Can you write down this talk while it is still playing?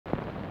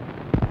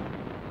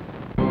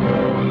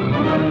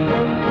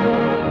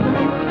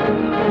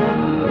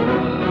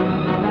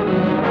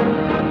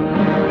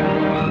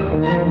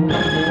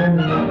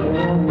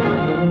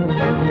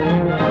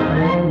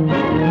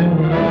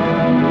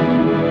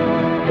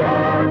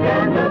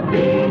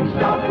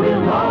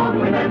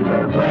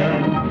never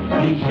when.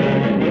 He's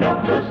shinning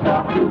up the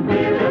stalk to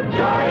build a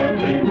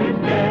giant in his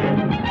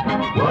den.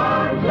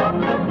 Once up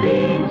the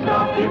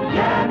beanstalk, if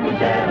Jack is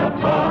set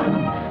upon,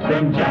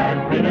 then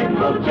Jack and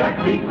go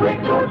Jack, be quick,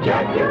 or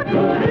Jack, your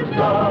good is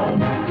gone.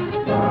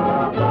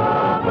 Ba,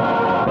 ba,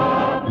 ba,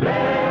 ba,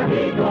 there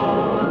he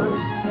goes,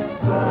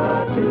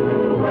 but to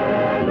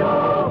where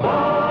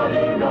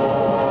nobody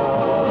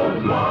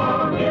knows.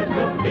 Long is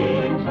the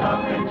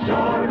beanstalk and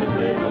short is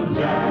little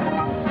Jack.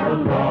 The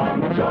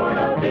long and short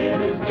of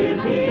it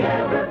is he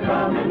ever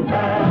coming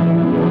back?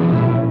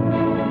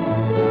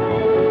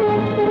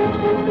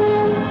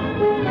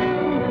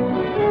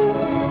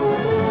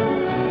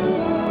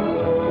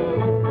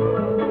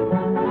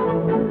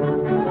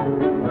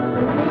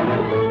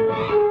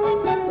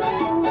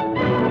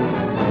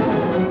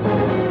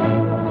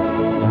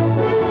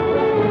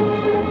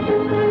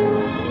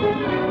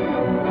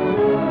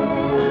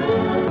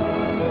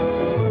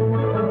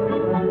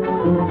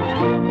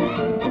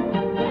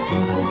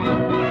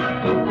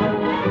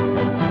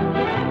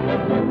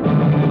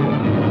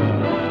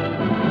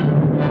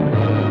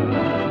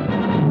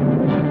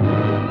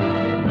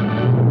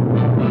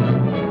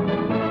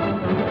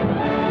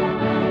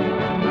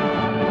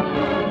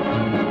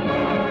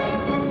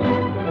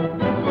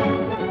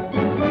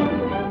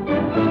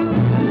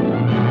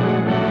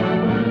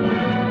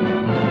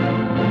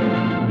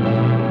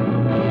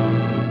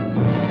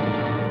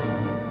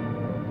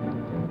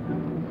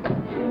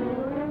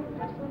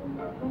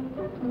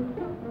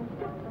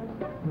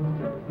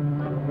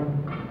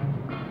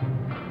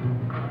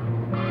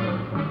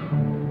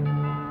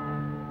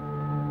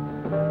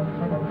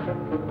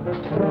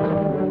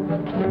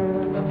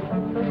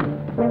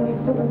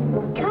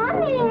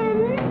 Come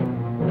in.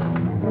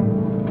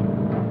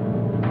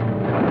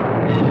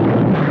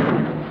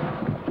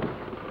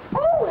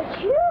 Oh,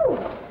 it's you.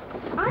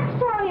 I'm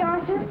sorry,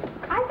 Arthur.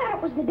 I thought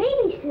it was the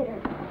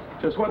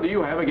babysitter. Just what do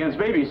you have against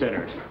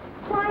babysitters?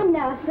 Why,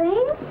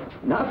 nothing.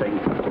 Nothing.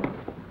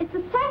 It's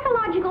a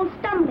psychological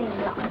stumbling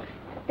block.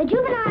 The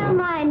juvenile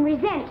mind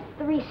resents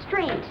the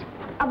restraint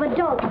of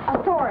adult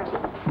authority.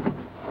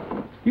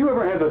 You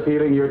ever have the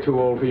feeling you're too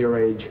old for your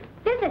age?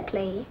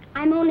 Physically,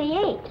 I'm only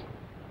 8.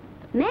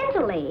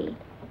 Mentally,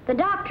 the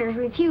doctors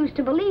refuse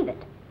to believe it.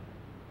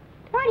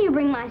 Why do you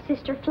bring my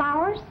sister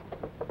flowers?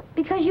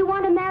 Because you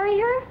want to marry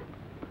her?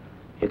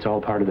 It's all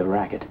part of the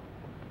racket.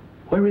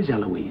 Where is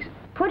Eloise?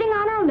 Putting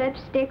on her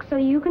lipstick so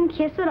you can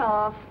kiss it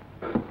off.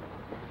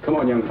 Come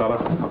on, young fella.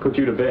 I'll put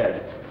you to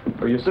bed.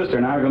 Or your sister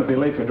and I are going to be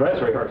late for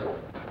dress rehearsal.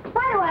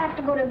 Why do I have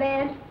to go to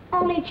bed?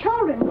 Only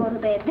children go to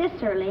bed this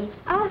early.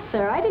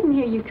 Arthur, I didn't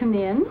hear you come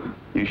in.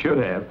 You should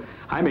have.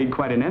 I made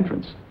quite an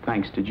entrance,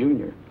 thanks to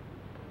Junior.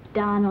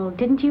 Donald,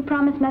 didn't you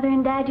promise Mother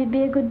and Dad you'd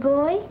be a good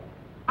boy?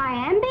 I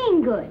am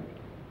being good.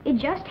 It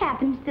just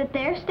happens that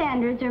their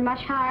standards are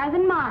much higher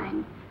than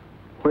mine.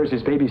 Where's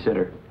his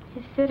babysitter?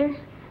 His sitter?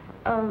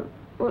 Well,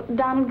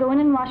 Donald, go in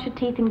and wash your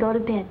teeth and go to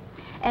bed.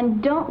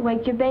 And don't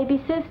wake your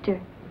baby sister.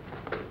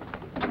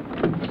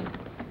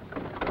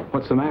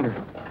 What's the matter?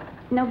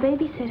 No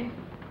babysitter.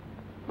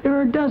 There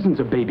are dozens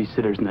of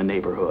babysitters in the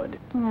neighborhood.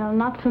 Well,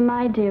 not for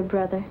my dear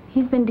brother.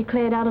 He's been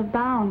declared out of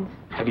bounds.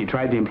 Have you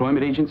tried the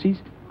employment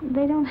agencies?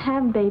 They don't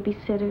have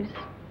babysitters.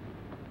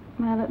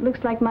 Well, it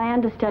looks like my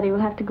understudy will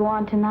have to go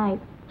on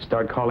tonight.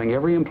 Start calling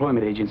every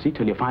employment agency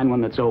till you find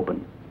one that's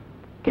open.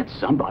 Get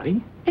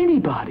somebody,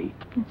 anybody.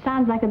 It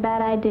sounds like a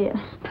bad idea,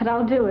 but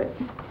I'll do it.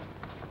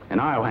 And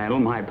I'll handle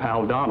my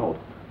pal Donald.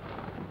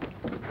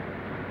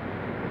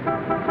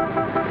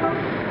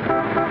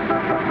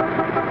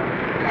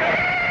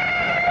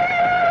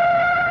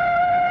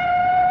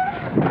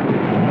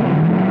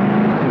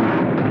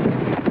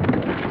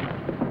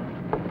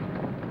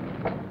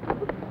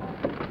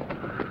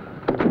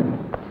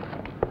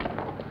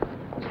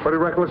 Pretty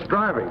reckless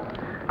driving.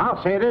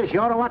 I'll say it is. You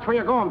ought to watch where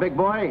you're going, big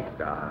boy.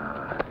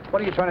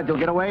 What are you trying to do,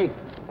 get away?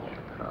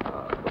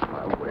 Out of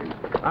my way.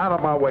 Out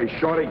of my way,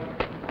 shorty.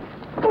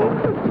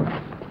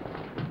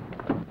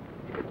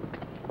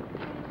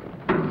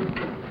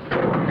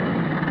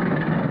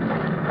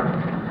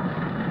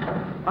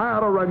 I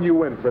ought to run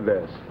you in for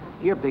this.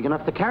 You're big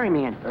enough to carry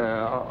me in.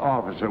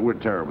 Officer, we're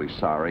terribly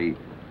sorry.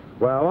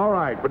 Well, all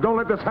right, but don't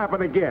let this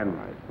happen again.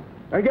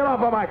 Now get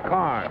off of my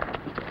car.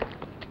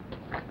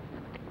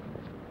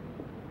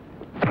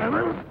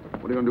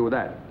 What are you going to do with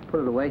that?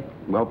 Put it away.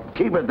 Well,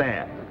 keep it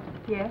there.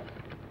 Yes?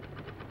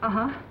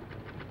 Uh-huh.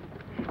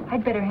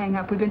 I'd better hang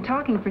up. We've been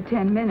talking for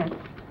 10 minutes.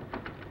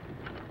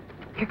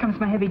 Here comes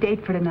my heavy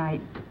date for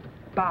tonight.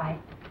 Bye.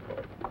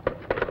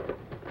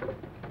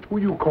 Who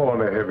you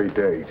calling a heavy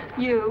date?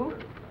 You?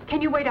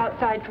 Can you wait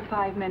outside for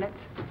 5 minutes?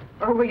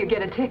 Or will you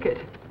get a ticket?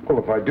 Well,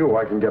 if I do,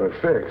 I can get it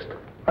fixed.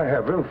 I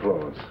have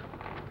influence.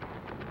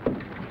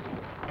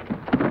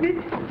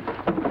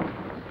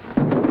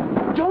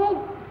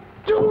 Don't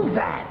do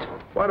that!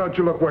 Why don't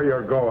you look where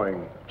you're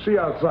going? See you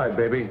outside,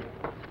 baby.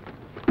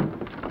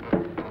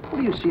 What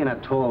do you see in a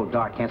tall,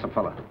 dark, handsome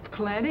fella?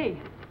 Plenty.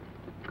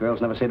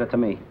 Girls never say that to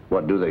me.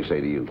 What do they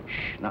say to you?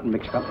 Shh, not in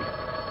mixed company.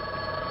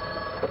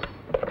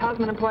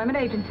 Cosman Employment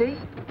Agency.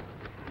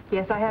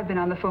 Yes, I have been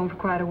on the phone for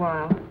quite a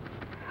while.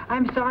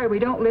 I'm sorry, we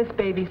don't list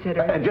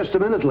babysitters. Just a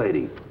minute,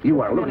 lady.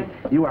 You are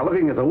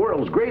looking at the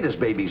world's greatest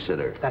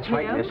babysitter. That's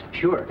right, Yeah? miss.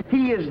 Sure.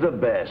 He is the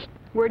best.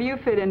 Where do you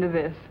fit into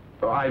this?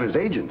 Oh, I'm his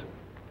agent.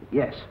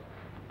 Yes.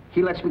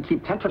 He lets me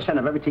keep 10%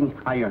 of everything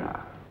I earn.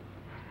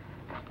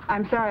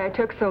 I'm sorry I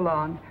took so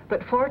long,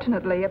 but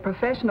fortunately, a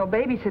professional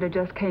babysitter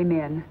just came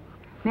in.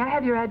 May I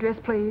have your address,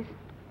 please?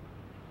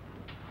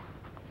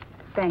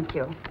 Thank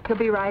you. He'll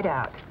be right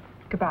out.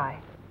 Goodbye.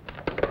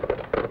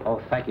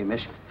 Oh, thank you,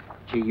 miss.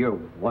 Gee, you're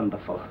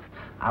wonderful.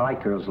 I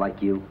like girls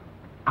like you.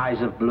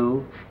 Eyes of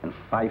blue and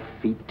 5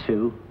 feet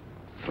 2.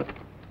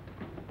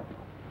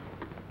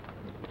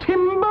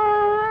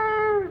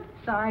 Timber!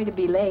 Sorry to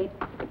be late.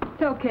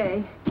 It's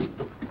okay.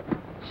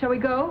 Shall we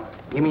go?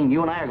 You mean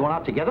you and I are going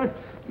out together?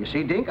 You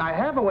see, Dink, I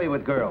have a way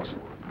with girls.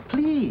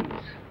 Please.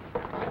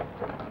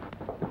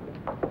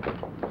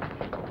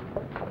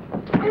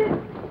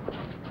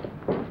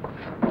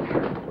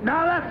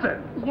 Now that's it.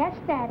 Yes,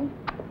 Daddy.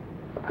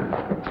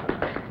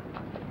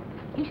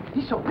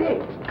 He's so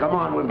big. Come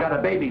on, we've got to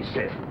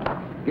babysit.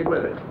 Get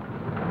with it.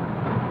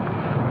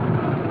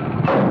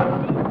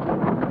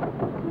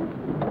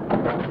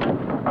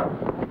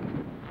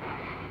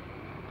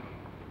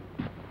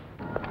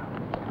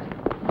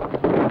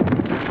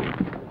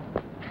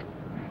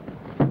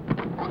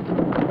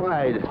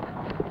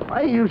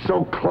 Why are you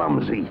so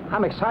clumsy?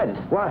 I'm excited.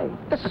 Why?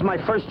 This is my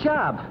first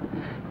job.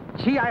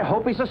 Gee, I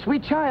hope he's a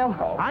sweet child.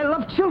 Oh. I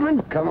love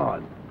children. Come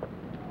on.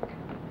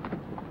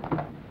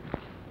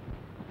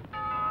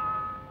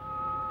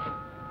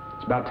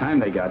 It's about time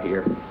they got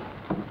here.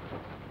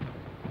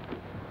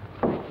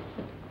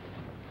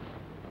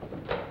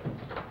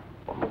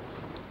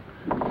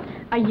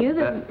 Are you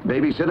the...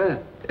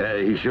 Babysitter?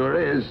 He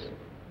sure is.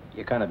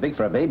 You're kind of big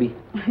for a baby.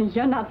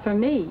 You're not for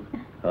me.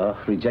 Oh,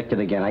 rejected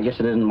again. I guess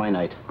it isn't my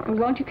night.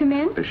 Won't you come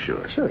in?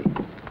 Sure. Sure.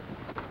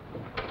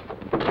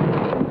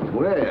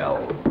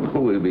 Well,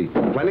 we'll be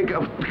plenty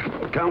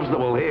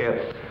comfortable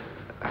here.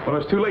 Well,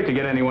 it's too late to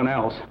get anyone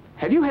else.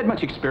 Have you had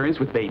much experience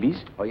with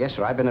babies? Oh, yes,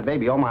 sir. I've been a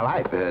baby all my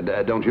life.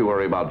 Don't you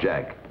worry about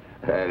Jack.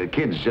 The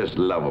kids just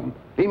love him.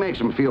 He makes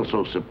them feel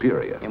so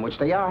superior. In which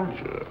they are.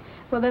 Sure.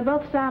 Well, they're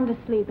both sound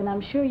asleep, and I'm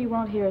sure you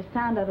won't hear a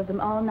sound out of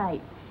them all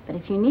night. But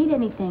if you need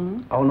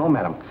anything... Oh, no,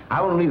 madam.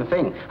 I won't need a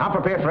thing. I'm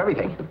prepared for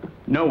everything.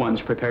 No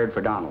one's prepared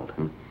for Donald.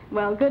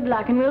 Well, good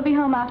luck, and we'll be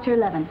home after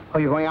 11. Oh,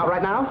 you're going out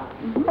right now?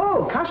 Mm-hmm.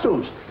 Oh,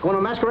 costumes. Going to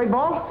a masquerade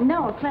ball?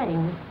 No,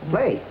 playing.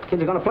 Play.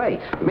 Kids are going to play.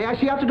 May I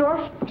see you out the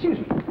door? Excuse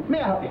me.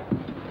 May I help you?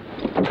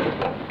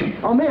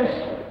 Oh, miss,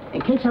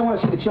 in case I want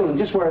to see the children,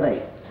 just where are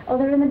they? Oh,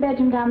 they're in the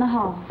bedroom down the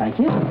hall. Thank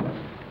you.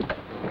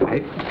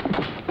 Hey.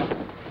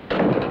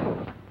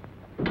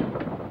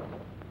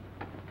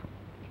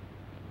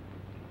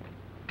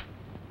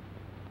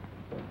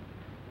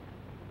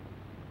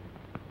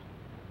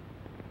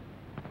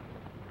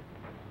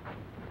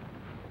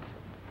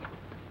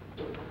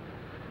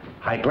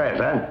 High class,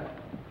 huh?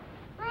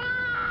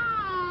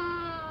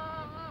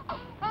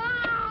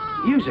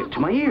 Music to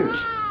my ears.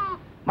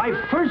 My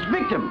first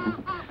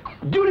victim.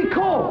 Duty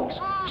calls.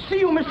 See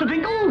you, Mr.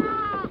 Dinkle.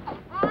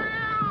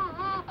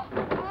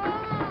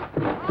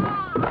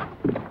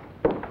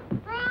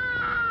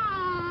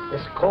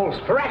 This calls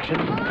for action.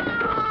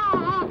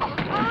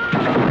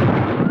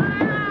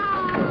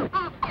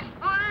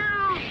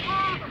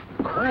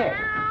 Quiet.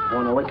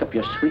 Want to wake up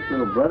your sweet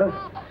little brother?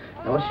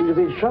 No one seems to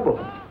be in trouble.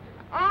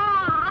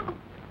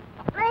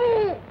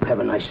 Have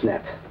a nice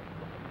nap.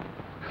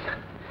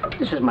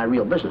 This is my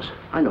real business.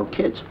 I know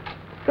kids.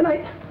 Good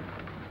night.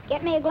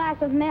 Get me a glass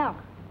of milk.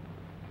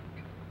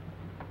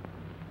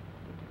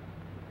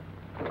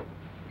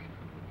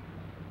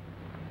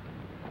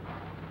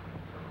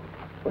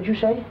 What'd you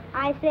say?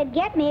 I said,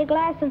 get me a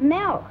glass of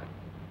milk.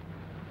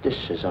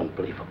 This is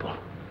unbelievable.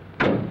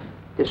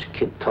 This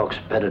kid talks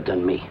better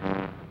than me.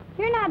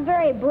 You're not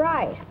very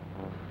bright.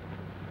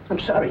 I'm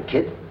sorry,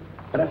 kid.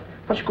 But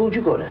what school did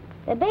you go to?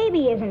 The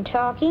baby isn't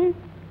talking.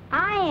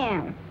 I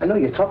am. I know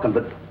you're talking,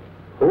 but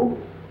who?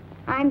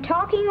 I'm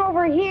talking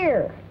over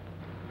here.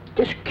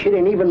 This kid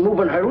ain't even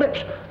moving her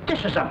lips.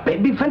 This is a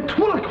baby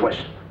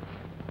ventriloquist.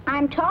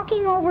 I'm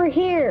talking over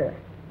here.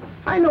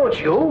 I know it's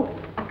you.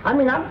 I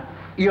mean,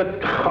 you're...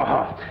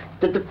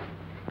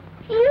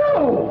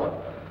 You!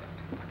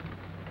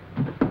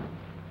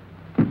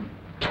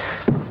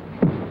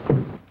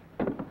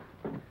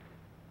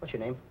 What's your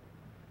name?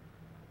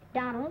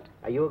 Donald?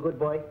 Are you a good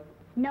boy?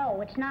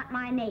 No, it's not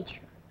my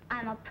nature.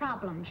 I'm a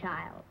problem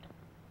child.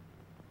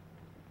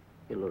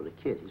 You're a little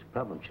kid. He's a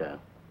problem child.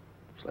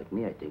 It's like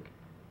me, I think.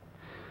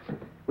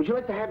 Would you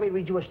like to have me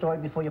read you a story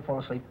before you fall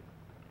asleep?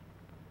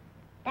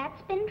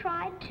 That's been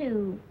tried,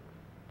 too.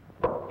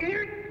 Oh,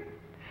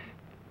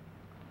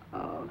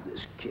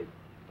 this kid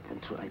can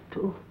try,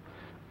 too.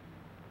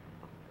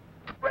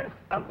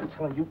 I'm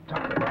telling you,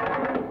 Tom.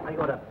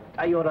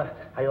 I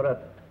oughta...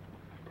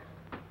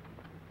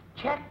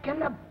 Jack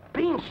and the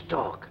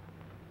Beanstalk.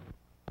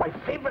 My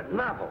favorite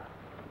novel.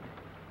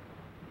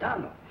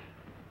 Donald,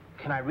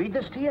 can I read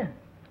this to you?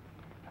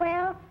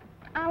 Well,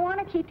 I want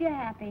want to keep you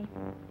happy.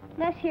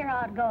 Let's hear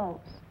how it goes.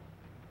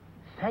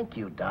 Thank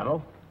you,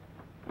 Donald.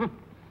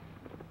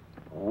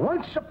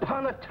 Once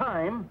upon a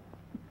time,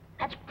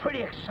 that's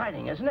pretty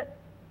exciting, isn't it?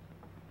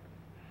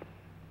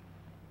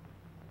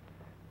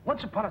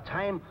 Once upon a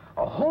time,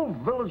 a whole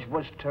village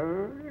was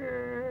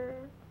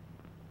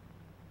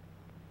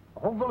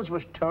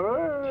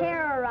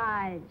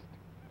Terrorized.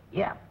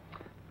 Yeah.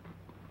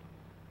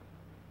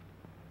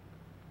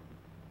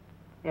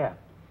 Yeah.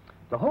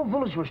 The whole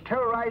village was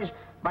terrorized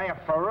by a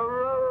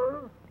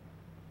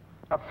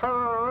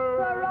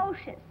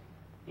Ferocious.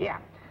 Yeah.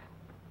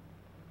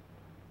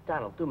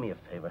 Donald, do me a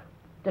favor.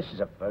 This is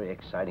a very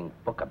exciting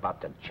book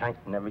about the giant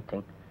and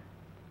everything.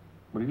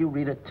 Will you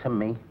read it to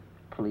me,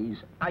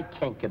 please? I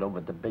can't get over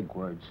the big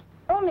words.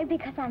 Only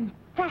because I'm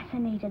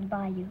fascinated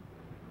by you.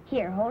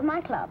 Here, hold my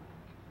club.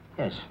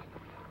 Yes,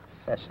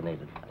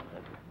 fascinated.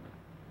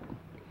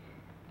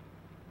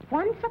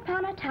 Once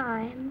upon a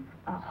time,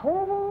 a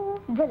whole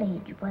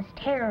village was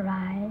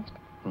terrorized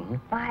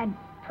by a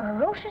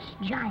ferocious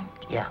giant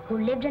who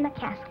lived in a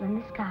castle in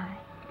the sky.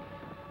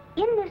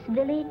 In this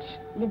village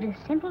lived a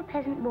simple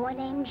peasant boy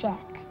named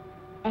Jack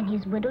and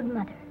his widowed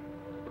mother.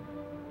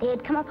 They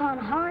had come upon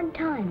hard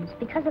times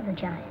because of the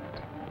giant.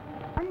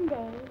 One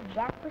day,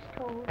 Jack was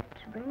told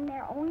to bring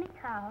their only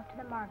cow to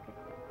the market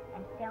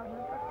and sell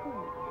him for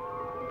food.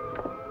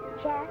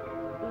 Jack,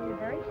 being a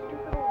very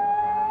stupid old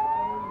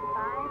cow, owned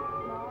 5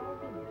 small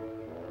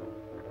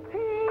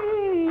beans.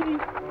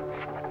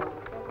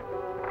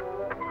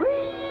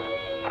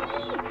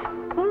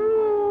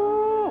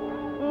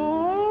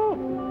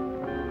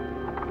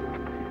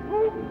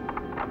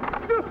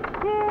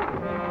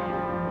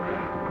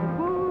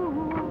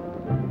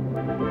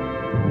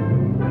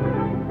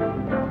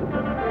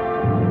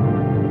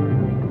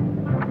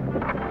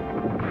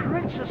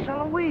 Princess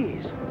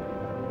Eloise.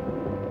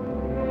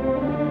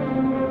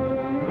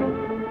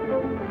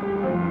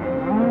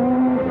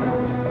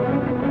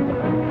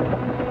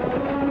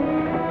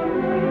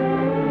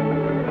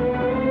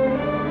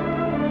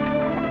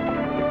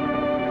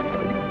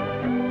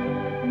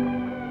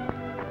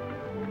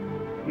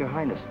 Your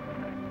Highness.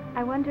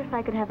 I wonder if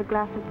I could have a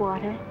glass of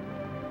water.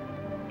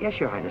 Yes,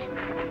 Your Highness.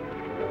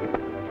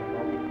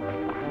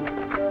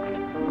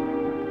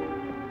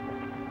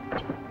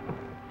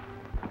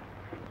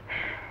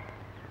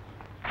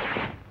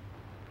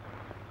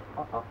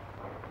 Uh-oh.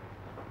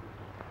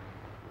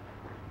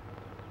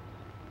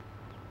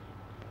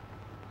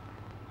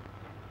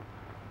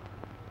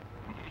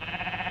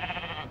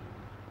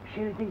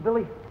 See anything,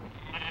 Billy?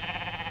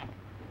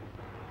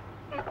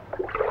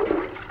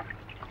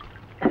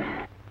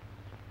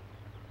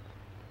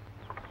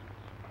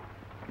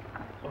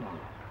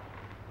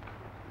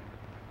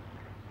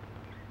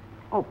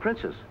 Oh,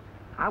 Princess,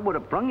 I would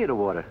have brung you the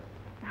water.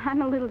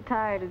 I'm a little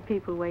tired of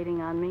people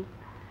waiting on me.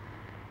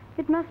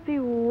 It must be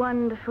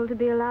wonderful to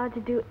be allowed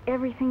to do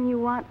everything you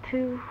want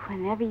to,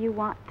 whenever you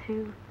want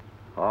to.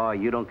 Oh,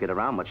 you don't get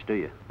around much, do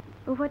you?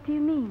 Well, what do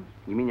you mean?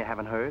 You mean you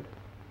haven't heard?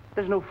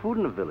 There's no food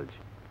in the village.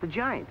 The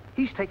giant,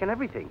 he's taken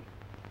everything.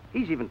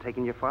 He's even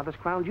taken your father's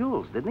crown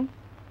jewels, didn't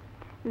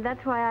he?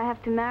 That's why I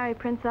have to marry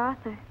Prince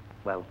Arthur.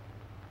 Well,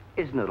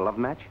 isn't it a love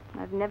match?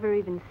 I've never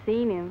even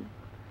seen him.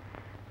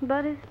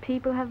 But his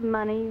people have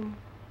money.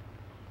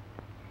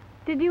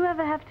 Did you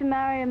ever have to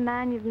marry a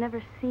man you've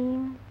never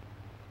seen?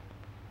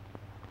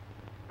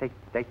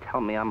 They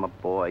tell me I'm a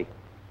boy.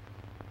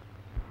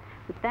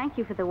 But thank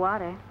you for the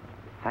water.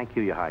 Thank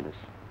you, Your Highness.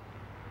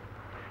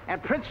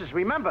 And Princess,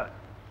 remember,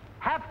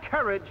 have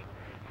courage.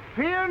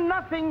 Fear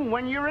nothing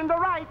when you're in the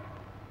right.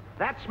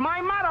 That's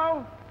my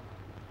motto.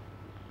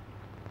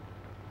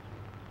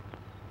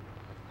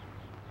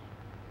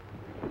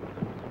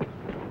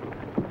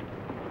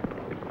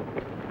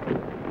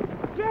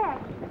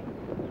 Jack!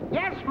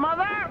 Yes,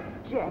 Mother?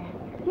 Jack,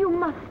 you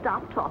must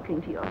stop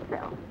talking to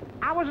yourself.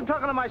 I wasn't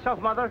talking to myself,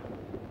 Mother.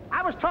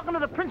 I was talking to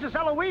the Princess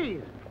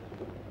Eloise.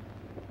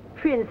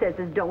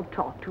 Princesses don't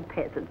talk to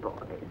peasant boys.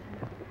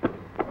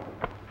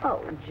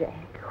 Oh,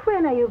 Jack,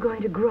 when are you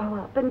going to grow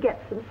up and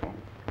get some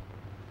sense?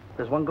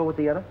 Does one go with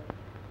the other?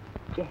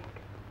 Jack,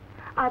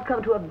 I've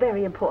come to a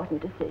very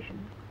important decision.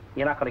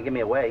 You're not going to give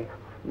me away.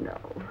 No.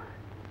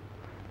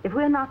 If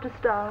we're not to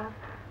starve,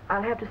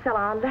 I'll have to sell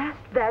our last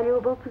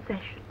valuable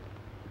possession.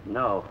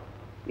 No,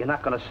 you're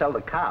not going to sell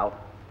the cow.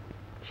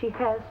 She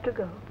has to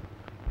go.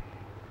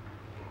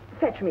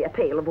 Fetch me a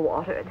pail of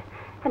water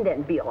and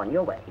then be on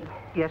your way.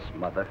 Yes,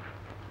 Mother.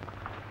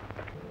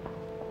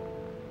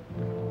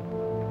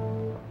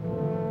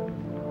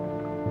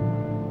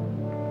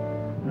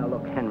 Now,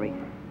 look, Henry.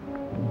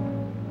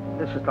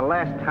 This is the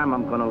last time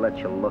I'm going to let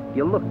you look.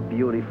 You look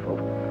beautiful.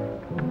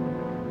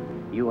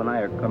 You and I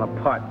are going to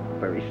part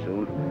very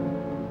soon.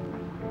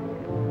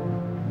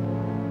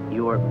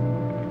 You're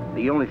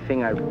the only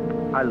thing I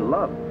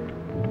love.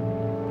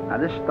 Now,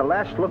 this is the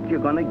last look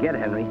you're going to get,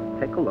 Henry.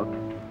 Take a look.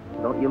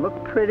 Don't you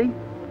look pretty?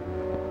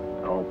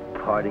 Oh,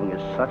 parting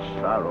is such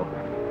sorrow.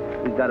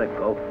 We gotta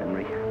go,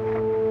 Henry.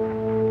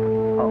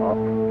 Uh-oh.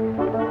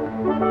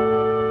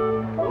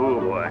 Oh,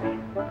 boy.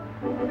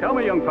 Tell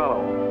me, young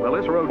fellow, will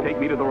this road take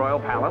me to the royal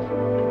palace?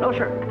 No,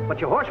 sir, but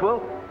your horse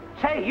will.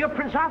 Say, you're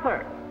Prince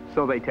Arthur.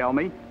 So they tell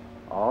me.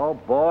 Oh,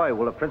 boy,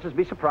 will the princess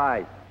be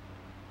surprised.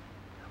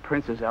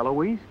 Princess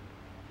Eloise?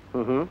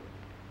 Mm-hmm.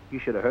 You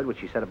should have heard what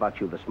she said about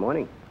you this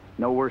morning.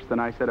 No worse than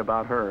I said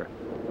about her.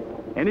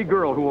 Any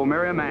girl who will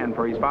marry a man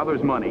for his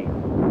father's money.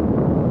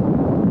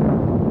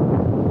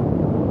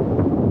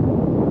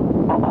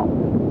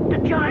 Uh-oh, the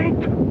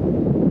giant!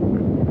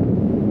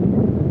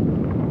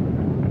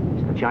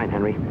 It's the giant,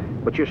 Henry,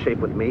 but you're safe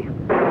with me.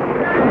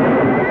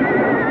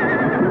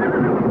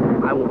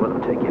 I won't let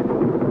him take you.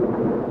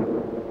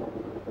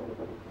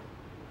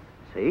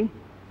 See?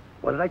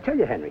 What did I tell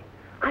you, Henry?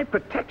 I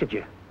protected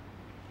you.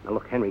 Now,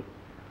 look, Henry,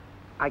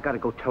 I gotta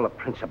go tell the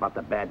prince about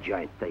the bad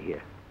giant they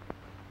hear.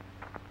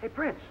 Hey,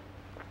 Prince,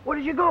 where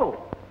did you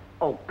go?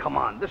 Oh, come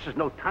on, this is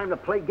no time to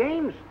play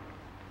games.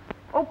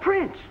 Oh,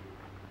 Prince!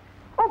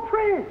 Oh,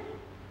 Prince!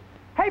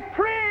 Hey,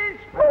 Prince!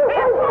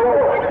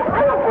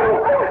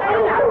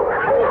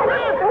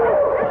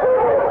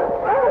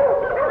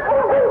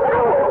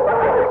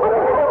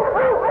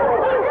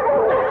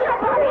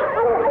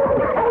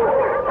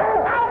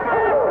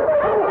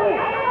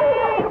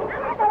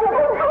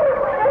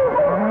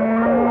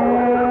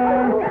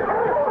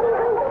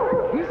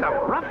 He's a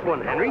rough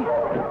one, Henry.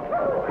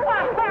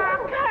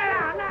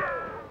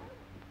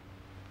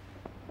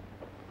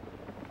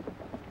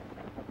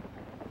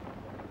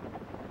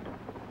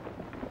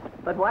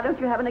 But why don't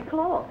you have any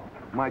cloth?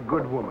 My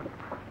good woman.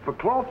 For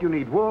cloth, you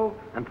need wool,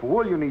 and for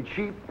wool, you need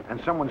sheep, and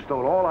someone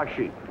stole all our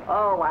sheep.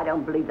 Oh, I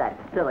don't believe that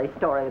silly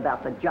story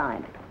about the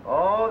giant.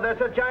 Oh, there's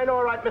a giant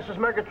all right, Mrs.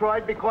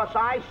 Murgatroyd, because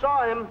I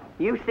saw him.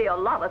 You see a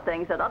lot of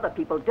things that other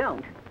people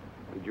don't.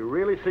 Did you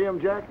really see him,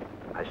 Jack?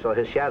 I saw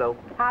his shadow.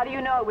 How do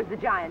you know it was the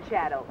giant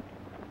shadow?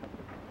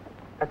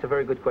 That's a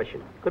very good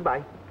question.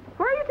 Goodbye.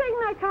 Where are you taking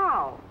my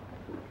cow?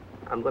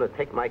 I'm going to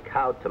take my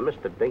cow to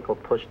Mr.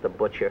 Dinklepuss the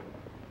butcher.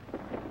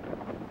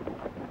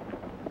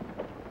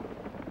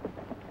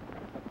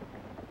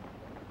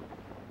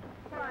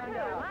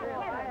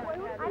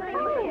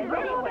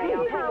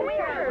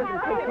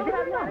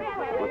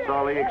 What's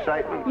all the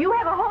excitement? You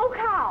have a whole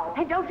cow.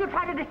 And don't you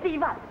try to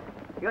deceive us.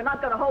 You're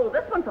not going to hold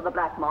this one for the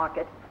black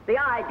market. The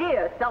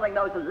idea is selling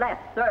those less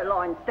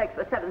sirloin steaks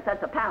for 7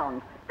 cents a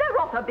pound. There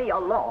ought to be a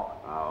law.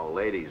 Oh,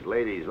 ladies,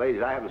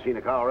 I haven't seen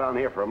a cow around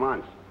here for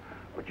months.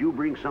 But you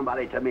bring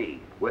somebody to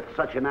me with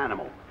such an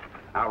animal,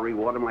 I'll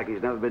reward him like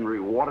he's never been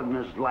rewarded in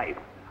his life.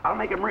 I'll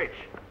make him rich,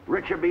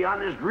 richer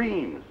beyond his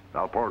dreams.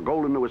 I'll pour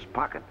gold into his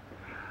pocket.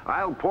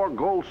 I'll pour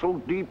gold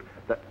so deep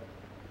that...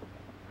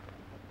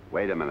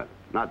 Wait a minute.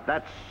 Not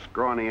that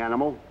scrawny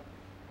animal.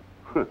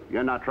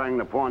 You're not trying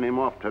to pawn him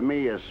off to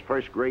me as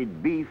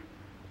first-grade beef.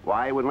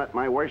 Why, I would let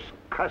my worst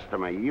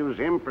customer use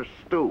him for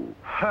stew.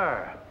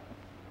 Her.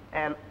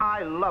 And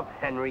I love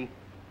Henry.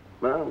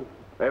 Well,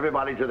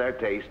 everybody to their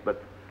taste,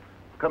 but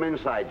come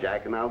inside,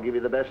 Jack, and I'll give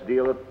you the best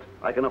deal that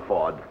I can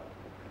afford.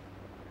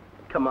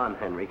 Come on,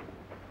 Henry.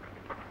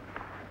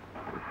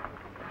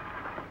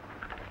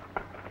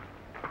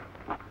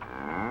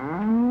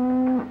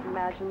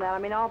 Imagine that. I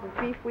mean, all the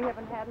beef we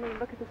haven't had, and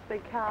look at this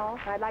big cow.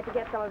 I'd like to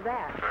get some of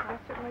that. I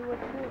certainly would,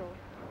 too.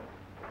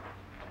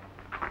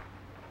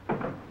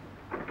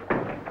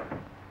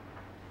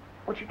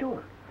 What you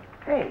doing?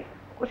 Hey,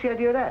 what's the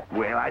idea of that?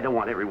 Well, I don't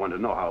want everyone to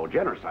know how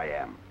generous I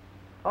am.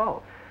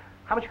 Oh,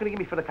 how much you going to give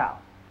me for the cow?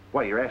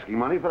 Why, you're asking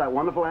money for that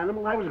wonderful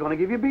animal? I was going to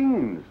give you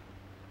beans.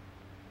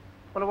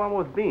 What do I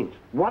want with beans?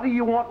 What do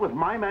you want with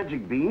my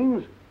magic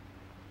beans?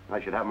 I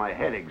should have my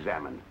head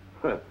examined.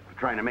 For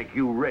trying to make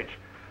you rich.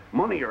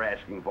 Money you're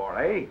asking for,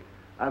 eh?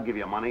 I'll give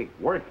you money.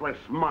 Worthless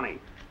money.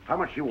 How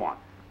much you want?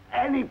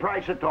 Any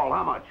price at all.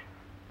 How much?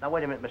 Now,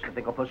 wait a minute, Mr.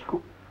 Dinklepuss.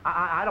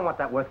 I don't want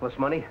that worthless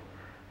money.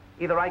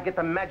 Either I get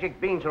the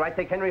magic beans or I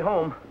take Henry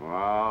home.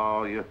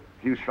 Oh,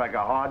 you strike a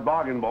hard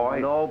bargain, boy.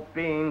 No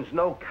beans,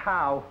 no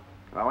cow.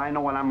 Well, I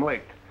know when I'm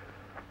licked.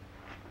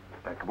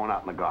 Come on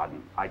out in the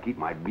garden. I keep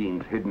my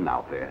beans hidden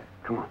out there.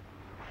 Come on.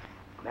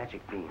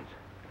 Magic beans.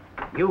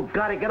 You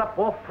gotta get up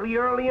awfully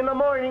early in the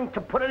morning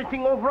to put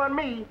anything over on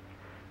me.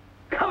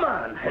 Come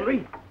on,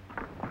 Henry.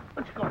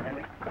 Let's go,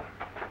 Henry.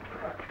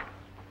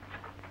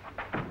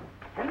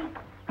 Henry?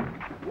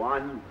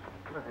 1,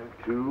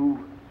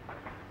 2,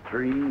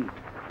 3,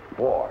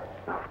 4.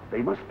 Now,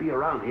 they must be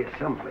around here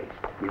someplace.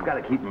 We've got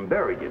to keep them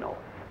buried, you know.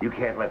 You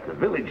can't let the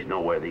village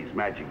know where these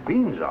magic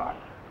beans are.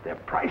 They're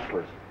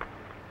priceless.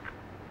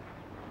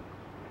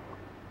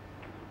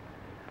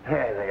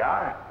 There they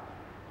are.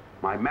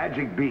 My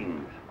magic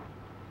beans.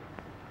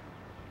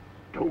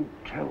 Don't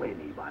tell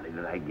anybody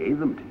that I gave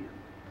them to you.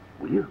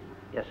 Will you?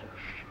 Yes, sir.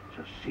 Shh,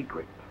 it's a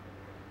secret.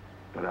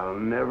 But I'll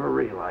never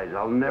realize,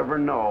 I'll never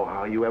know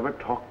how you ever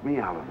talked me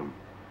out of them.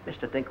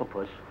 Mr.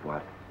 Dinklepuss.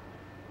 What?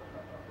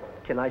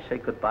 Can I say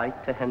goodbye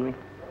to Henry?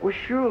 Well,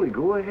 surely,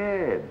 go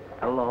ahead.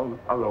 Alone?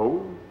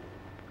 Alone?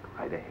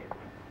 Right ahead.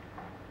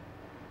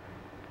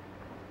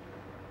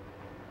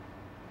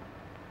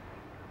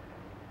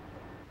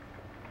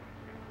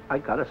 I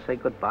gotta say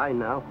goodbye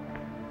now.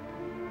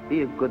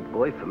 Be a good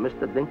boy for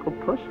Mr.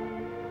 Dinklepuss.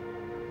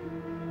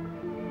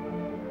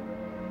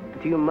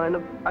 Do you mind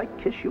if I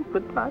kiss you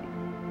goodbye,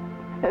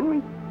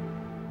 Henry?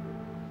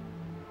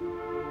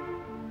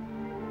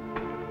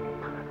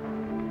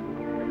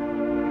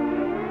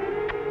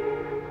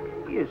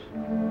 Yes.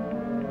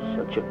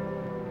 Such a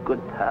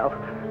good pal.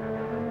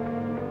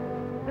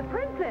 The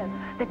princess!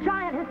 The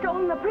giant has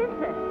stolen the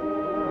princess!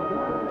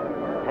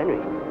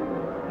 Henry,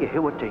 you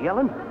hear what they're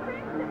yelling?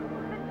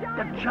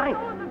 The giant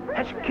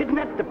has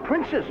kidnapped the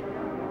princess.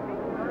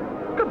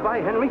 Goodbye,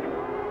 Henry.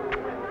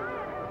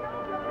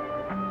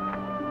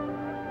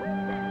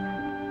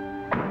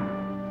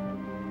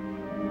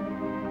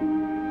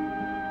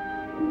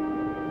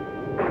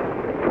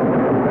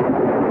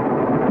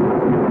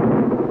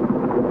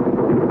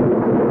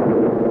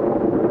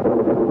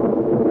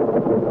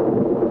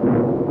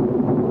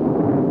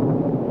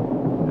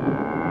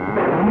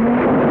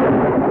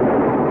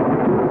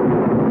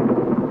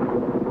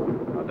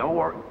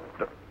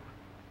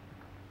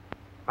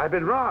 I've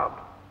been robbed.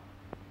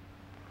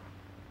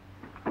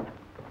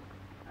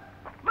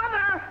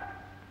 Mother!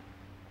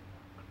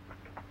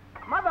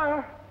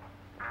 Mother!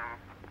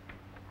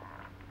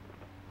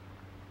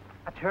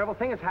 A terrible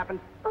thing has happened.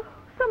 Oh,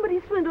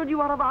 somebody swindled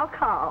you out of our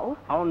cow.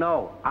 Oh,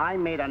 no. I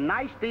made a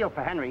nice deal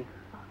for Henry.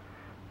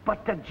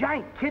 But the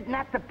giant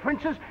kidnapped the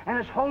princess and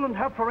is holding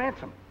her for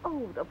ransom.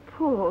 Oh, the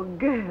poor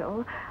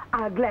girl.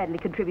 I'll gladly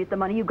contribute the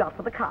money you got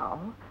for the cow.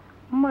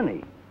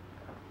 Money?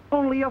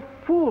 Only a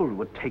fool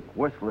would take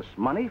worthless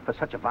money for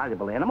such a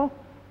valuable animal.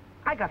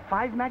 I got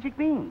 5 magic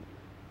beans.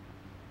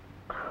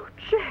 Oh,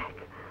 Jack,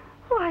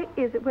 why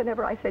is it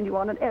whenever I send you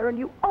on an errand,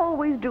 you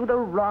always do the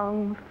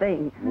wrong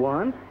thing?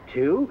 1,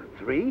 2,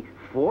 3,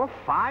 4,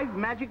 5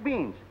 magic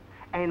beans.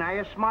 Ain't I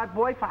a smart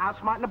boy for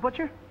outsmarting a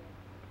butcher?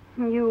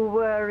 You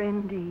were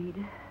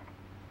indeed.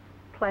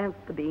 Plant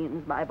the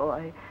beans, my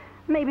boy.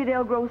 Maybe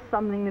they'll grow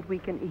something that we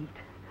can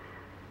eat.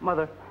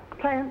 Mother.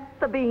 Plant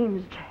the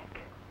beans, Jack.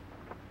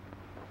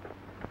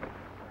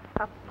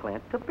 I'll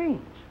plant the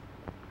beans.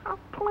 I'll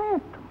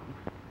plant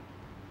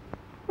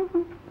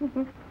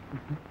them.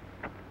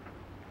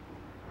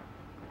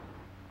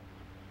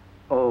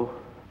 Oh,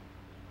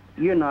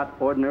 you're not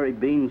ordinary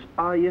beans,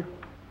 are you?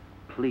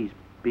 Please,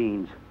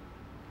 beans.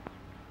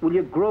 Will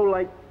you grow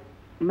like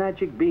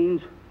magic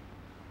beans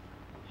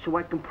so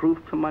I can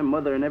prove to my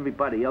mother and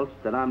everybody else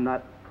that I'm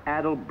not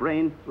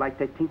addle-brained like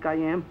they think I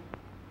am?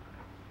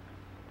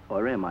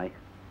 Or am I?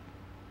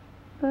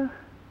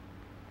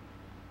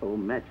 Oh,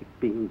 magic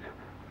beans.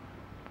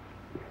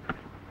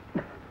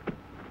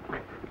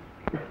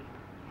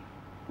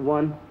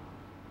 1,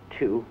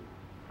 2,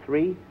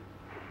 3,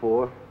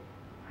 4,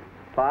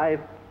 5.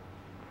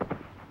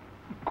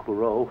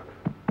 Grow.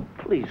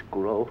 Please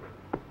grow.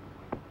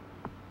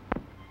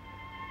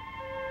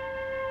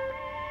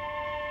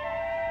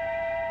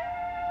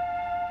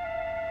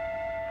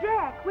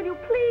 Jack, will you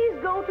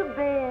please go to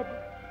bed?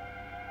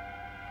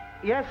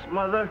 Yes,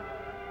 Mother.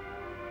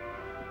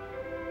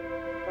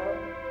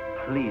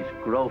 Please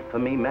grow for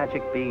me,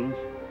 magic beans.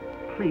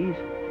 Please.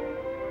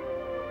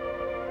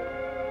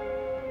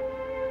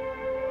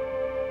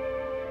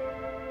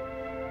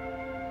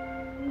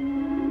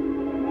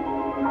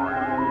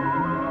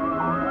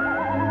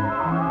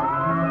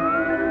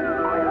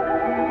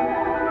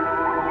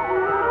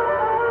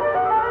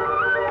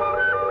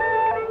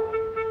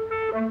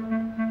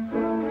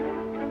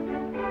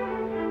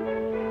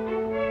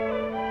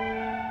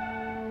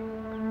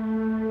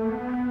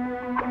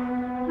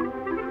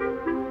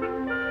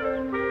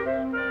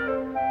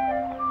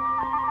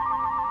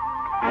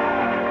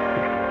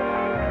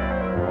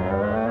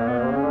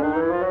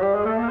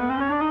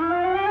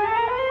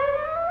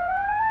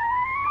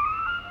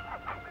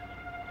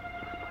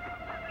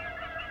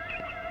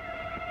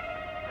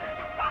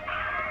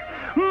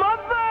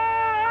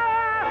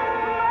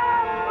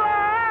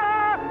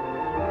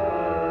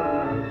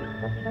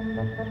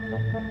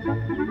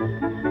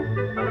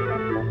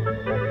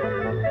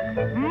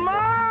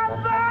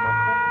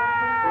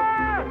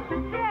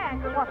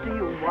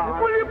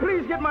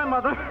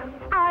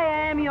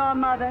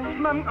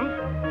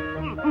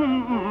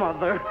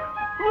 Mother,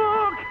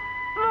 look!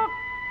 Look!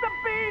 The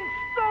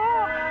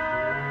beanstalk!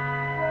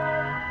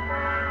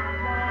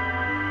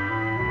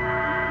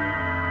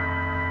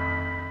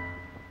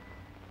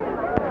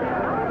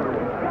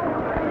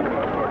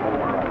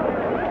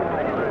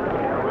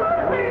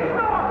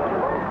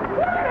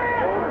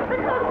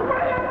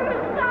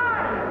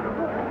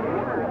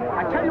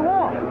 I tell you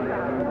all,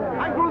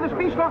 I grew this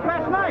beanstalk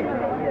last night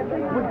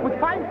with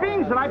 5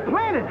 beans that I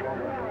planted.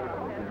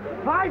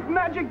 5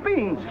 magic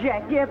beans.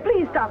 Jack, dear,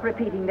 please stop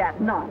repeating that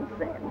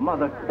nonsense.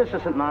 Mother, this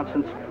isn't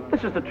nonsense.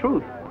 This is the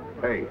truth.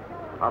 Hey,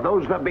 are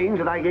those the beans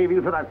that I gave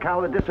you for that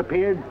cow that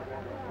disappeared?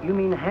 You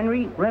mean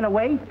Henry ran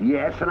away?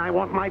 Yes, and I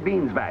want my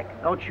beans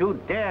back. Don't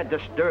you dare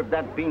disturb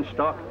that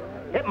beanstalk.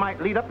 It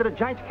might lead up to the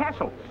giant's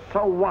castle.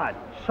 So what?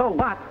 So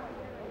what?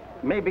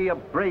 Maybe a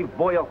brave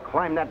boy will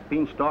climb that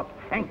beanstalk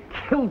and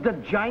kill the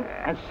giant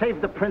and save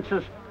the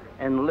princess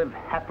and live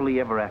happily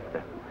ever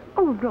after.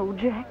 Oh, no,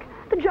 Jack.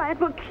 The giant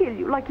will kill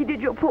you like he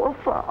did your poor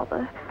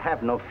father.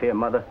 Have no fear,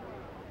 Mother.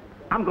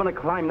 I'm going to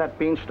climb that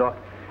beanstalk,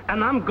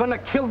 And I'm gonna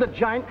kill the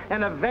giant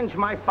and avenge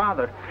my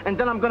father. And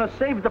then I'm gonna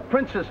save the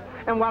princess.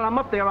 And while I'm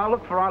up there, I'll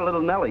look for our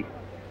little Nellie.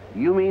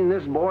 You mean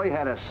this boy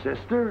had a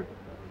sister?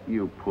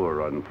 You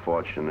poor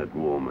unfortunate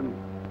woman.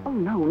 Oh,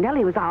 no,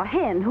 Nellie was our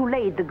hen who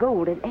laid the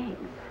golden eggs.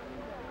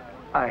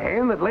 A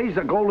hen that lays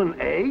a golden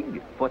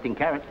egg? 14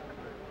 carat.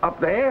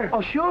 Up there?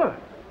 Oh, sure.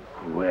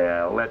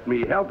 Well, let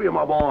me help you,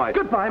 my boy.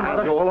 Goodbye,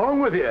 Mother. I'll go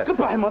along with you.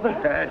 Goodbye, Mother.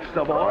 That's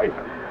the boy.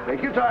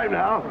 Take your time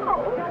now.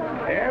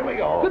 There we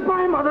go.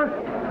 Goodbye, Mother.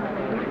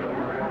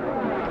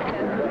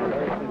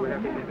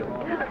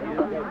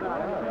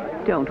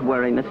 Don't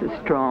worry, Mrs.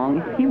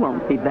 Strong. He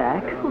won't be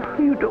back. Oh,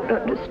 you don't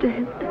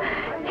understand.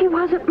 He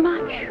wasn't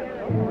much,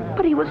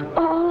 but he was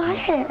all I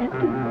had.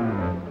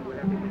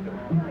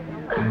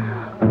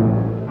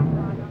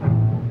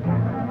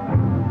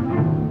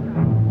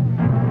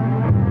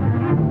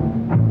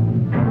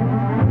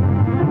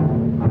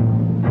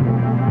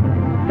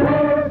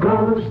 There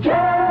goes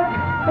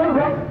Jack, the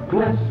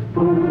reckless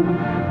fool,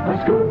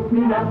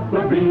 a-scooting up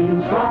the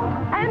beanstalk.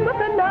 And with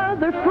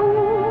another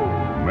fool.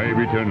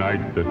 Maybe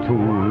tonight the two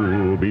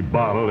will be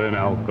bottled in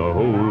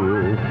alcohol.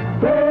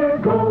 There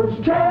goes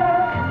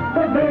Jack,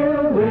 the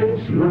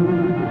village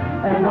loon,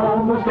 and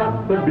almost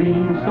up the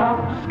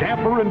beanstalk.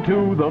 Scampering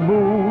to the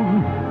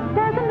moon.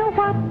 Doesn't know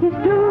what he's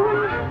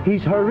doing.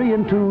 He's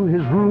hurrying to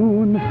his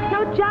ruin.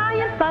 No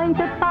giant finds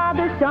it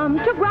bothersome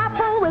to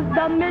grapple with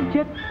the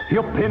midget.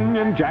 He'll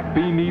pinion Jack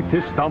beneath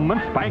his thumb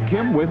and spank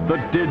him with a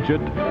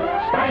digit.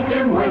 Spank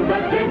him with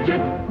a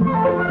digit.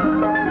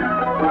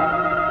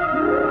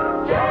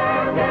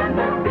 Jack and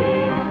the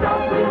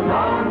beanstalk will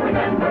long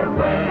remember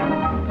when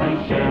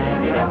he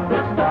shinnied up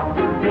the stalk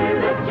to hear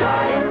the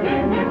giant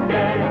in his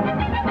den.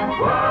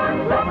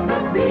 Once up the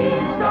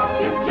beanstalk,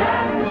 if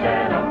Jack is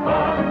set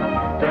upon,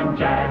 then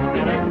Jack be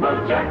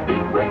nimble, Jack be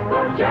quick,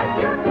 or Jack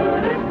your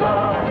good is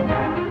gone.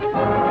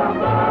 Up,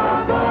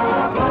 up,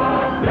 up,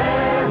 up,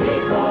 there he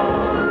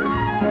goes.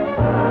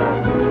 Up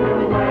to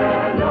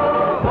where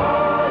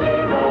nobody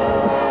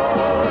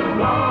knows.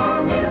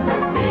 Long is the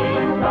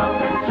beanstalk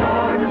and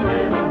short is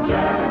little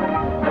Jack.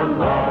 The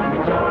long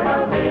and short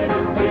of it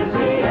is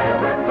busy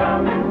ever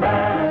coming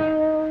back.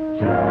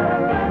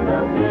 Jack and the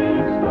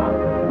beanstalk,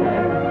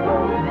 there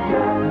goes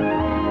Jack.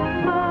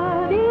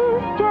 But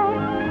is Jack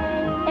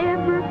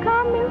ever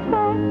coming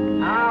back?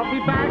 I'll be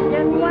back,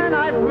 and when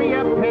I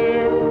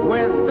reappear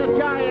with the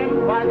giant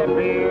by the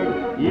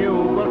beard, you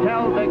will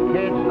tell the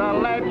kids the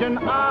legend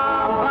of the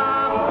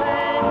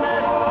famous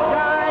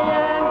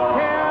giant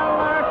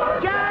killer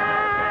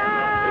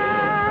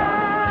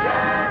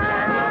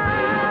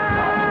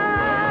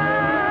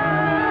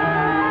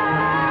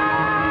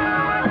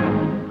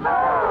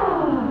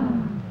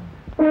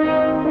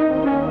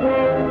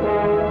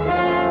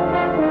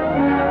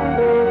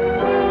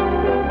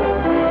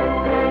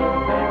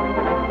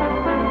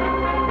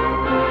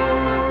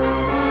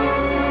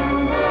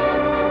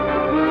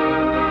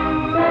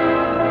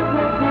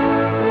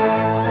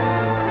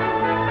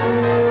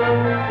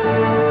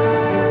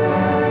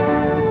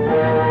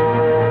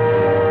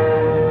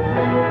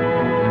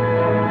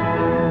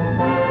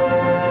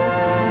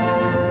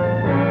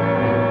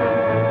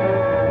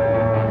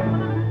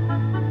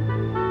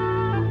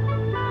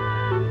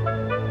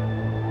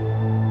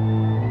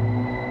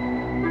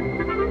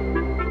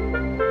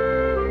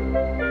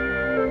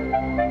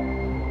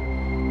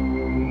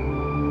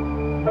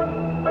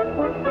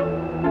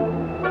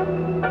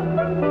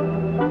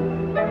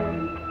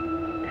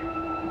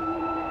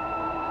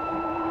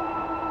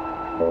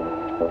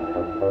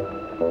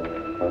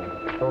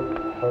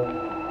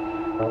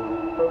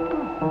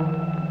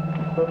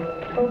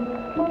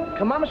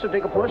Come on, Mr.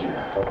 Digglepuss.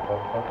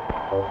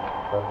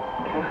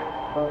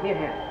 Here,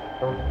 here.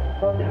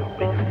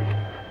 Wait a minute.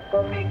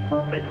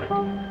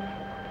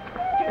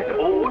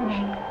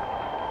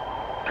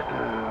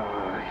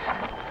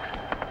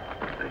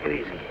 Take it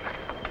easy.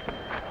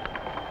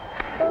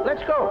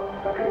 Let's go.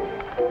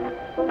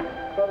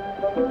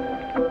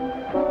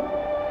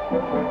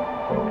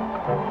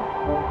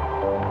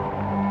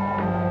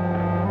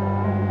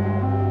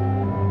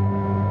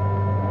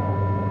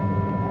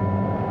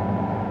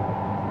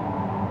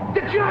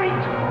 The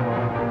giant!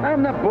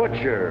 I'm the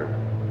butcher.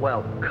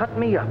 Well, cut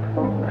me up.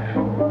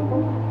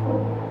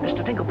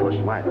 Mr.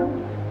 Digglepuss. What?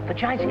 The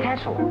giant's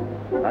castle.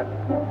 What?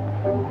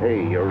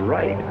 Hey, you're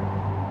right.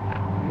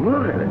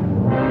 Look at it.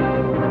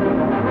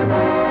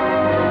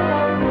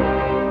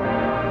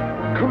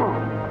 Come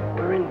on.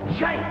 We're in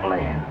giant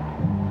land.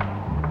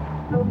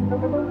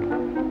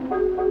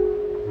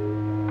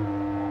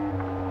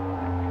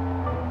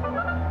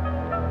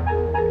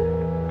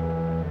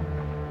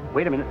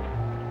 Wait a minute.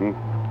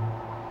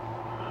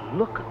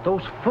 Look at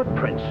those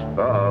footprints.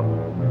 Uh-oh.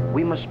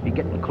 We must be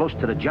getting close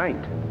to the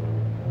giant.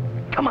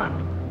 Come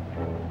on.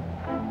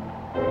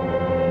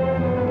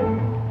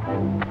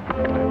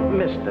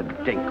 Mr.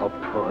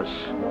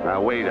 Dinklepuss.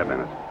 Now, wait a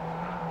minute.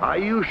 Are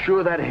you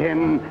sure that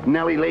hen,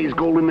 Nellie, lays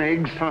golden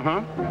eggs?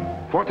 Uh-huh.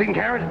 14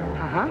 carat?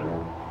 Uh-huh.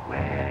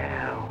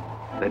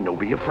 Well, then don't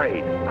be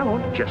afraid. I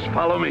won't. Just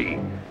follow me.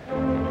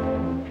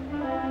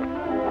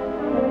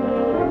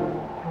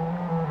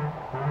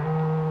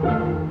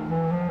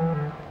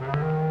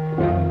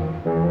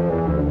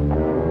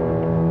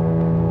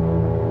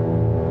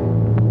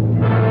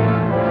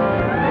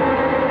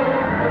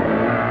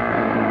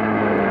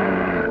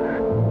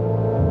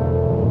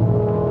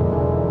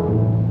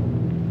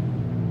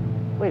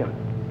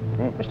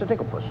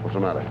 What's the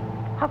matter?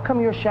 How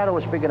come your shadow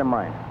is bigger than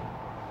mine?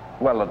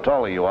 Well, the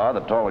taller you are, the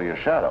taller your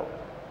shadow.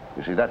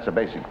 You see, that's the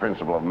basic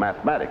principle of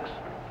mathematics.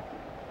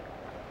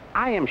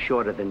 I am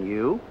shorter than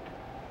you.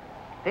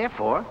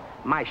 Therefore,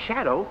 my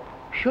shadow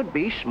should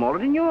be smaller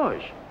than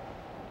yours.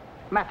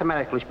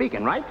 Mathematically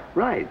speaking, right?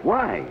 Right.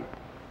 Why?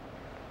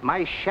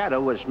 My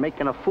shadow is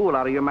making a fool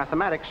out of your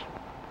mathematics.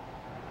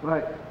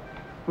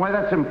 Why,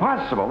 that's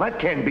impossible. That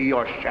can't be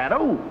your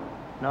shadow.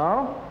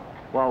 No?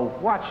 Well,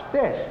 watch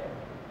this.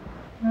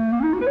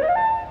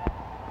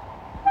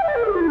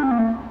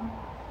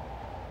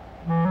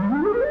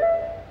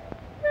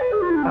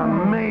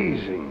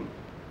 Amazing.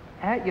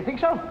 You think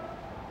so?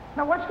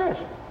 Now, what's this?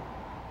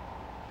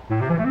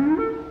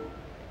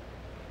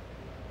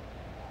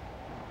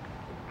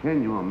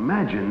 Can you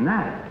imagine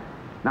that?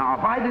 Now,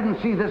 if I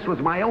didn't see this with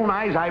my own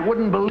eyes, I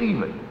wouldn't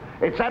believe it.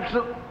 It's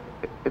absolute...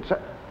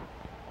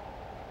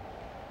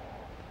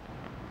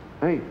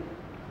 Hey.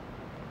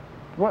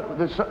 What?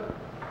 There's Hey,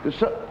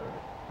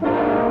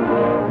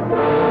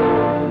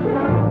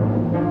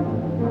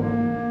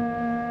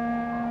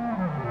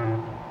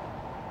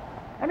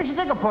 Mr.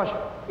 Digglepuss,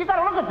 you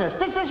gotta look at this.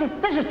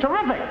 This is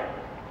terrific.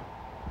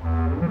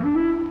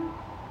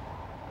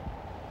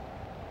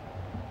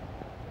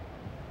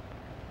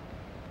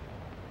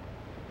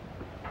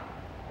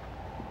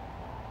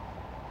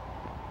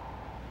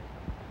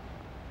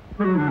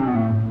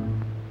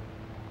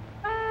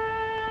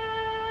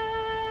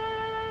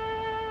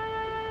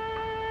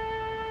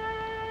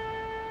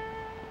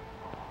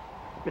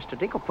 Mr.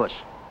 Digglepuss.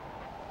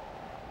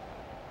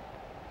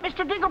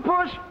 Mr.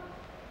 Digglepuss!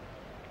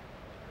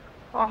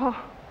 Oh,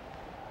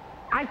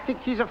 I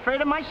think he's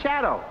afraid of my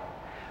shadow.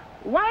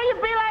 Why you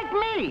be like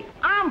me?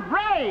 I'm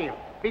brave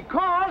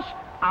because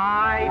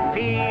I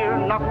fear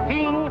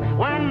nothing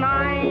when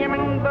I am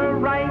in the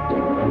right.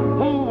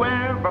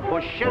 Whoever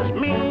pushes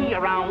me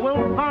around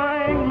will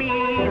find me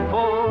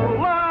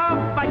full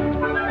of fight.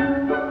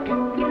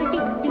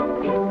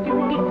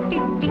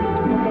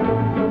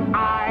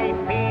 I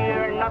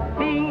fear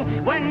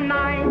nothing when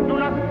I do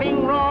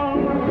nothing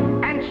wrong.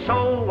 And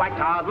so I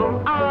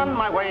toddle on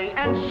my way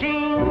and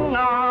sing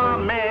a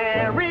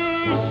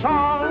merry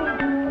song.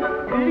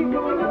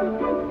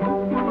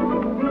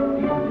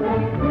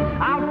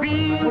 I'll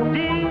be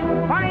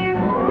defiant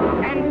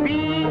and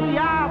be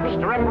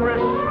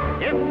obstreperous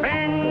if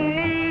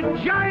any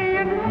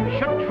giant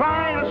should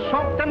try to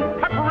salt and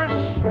pepper us.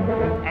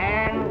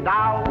 And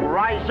I'll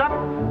rise up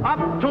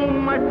to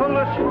my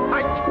fullest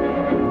height,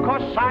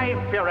 'cause I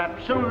fear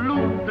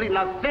absolutely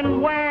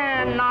nothing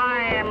when I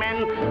am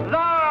in the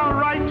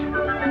right.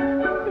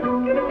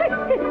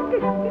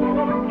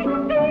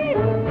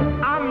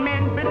 A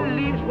man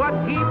believes what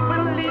he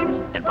believes,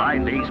 and by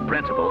these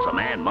principles a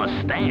man must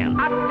stand.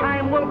 A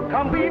time will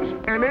come, Beeves,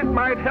 and it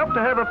might help to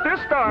have a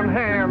fist on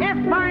hand.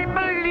 If I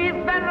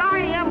believe that I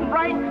am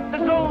right,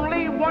 there's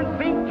only one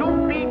thing to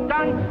be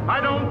done. I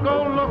don't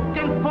go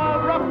looking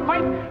for a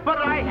fight, but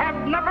I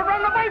have never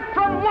run away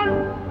from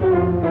one.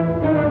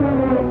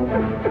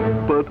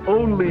 But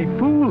only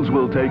fools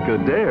will take a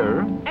dare.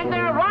 And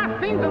there are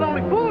things that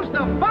only fools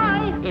defy.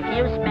 If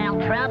you smell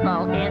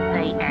trouble in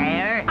the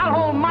air, I'll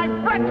hold my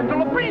breath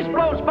until a breeze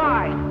blows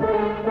by.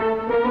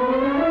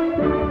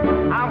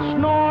 I'll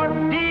snore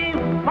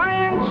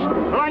defiance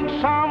like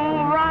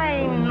some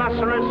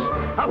rhinoceros,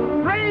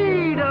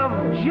 afraid of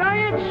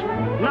giants.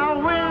 Now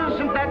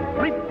isn't that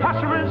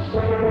preposterous?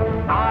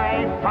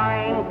 I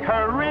find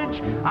courage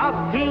a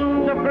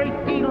thing of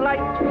great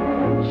delight.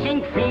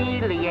 Sing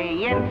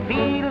Feely and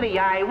Feely,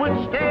 I with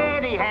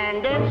steady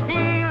hand and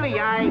steely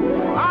eye.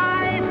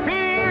 I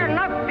fear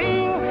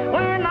nothing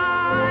when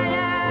I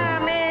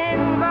am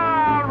in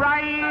the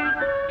right.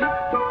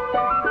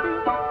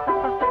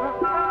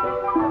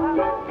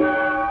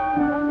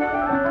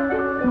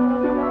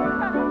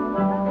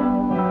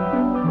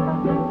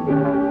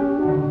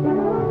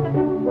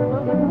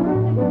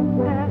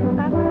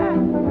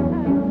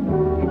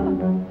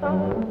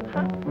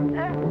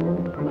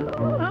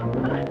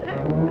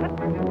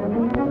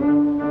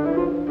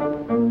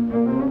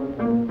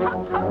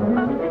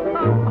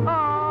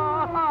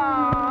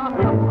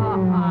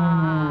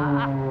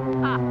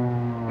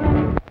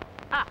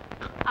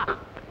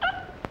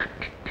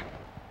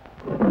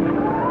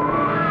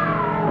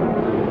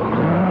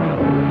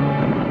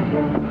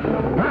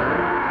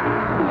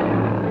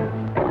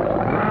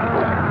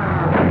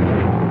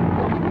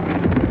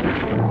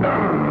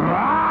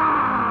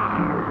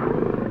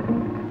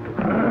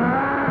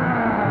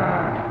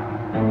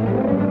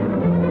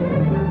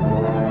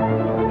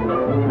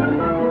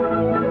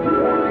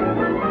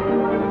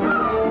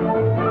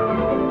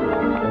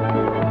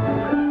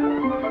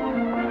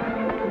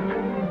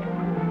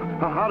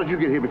 How did you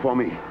get here before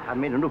me? I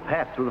made a new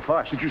path through the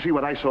forest. Did you see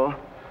what I saw?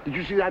 Did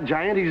you see that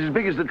giant? He's as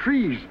big as the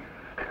trees.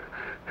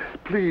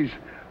 Please,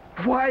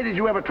 why did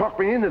you ever talk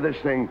me into this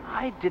thing?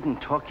 I didn't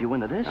talk you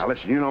into this. Now,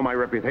 listen, you know my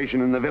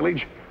reputation in the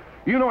village.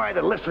 You know I'd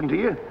have listened to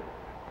you.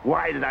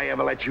 Why did I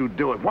ever let you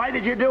do it? Why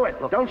did you do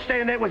it? Look, don't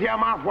stand there with your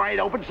mouth wide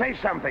open. Say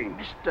something.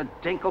 Mr.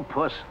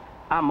 Dinklepuss,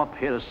 I'm up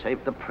here to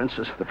save the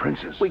princess. The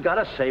princess? We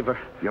gotta save her.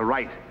 You're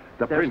right.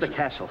 The There's princess. the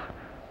castle.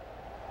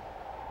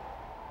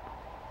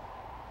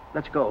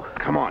 Let's go.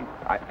 Come on.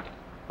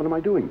 What am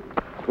I doing?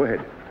 Go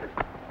ahead.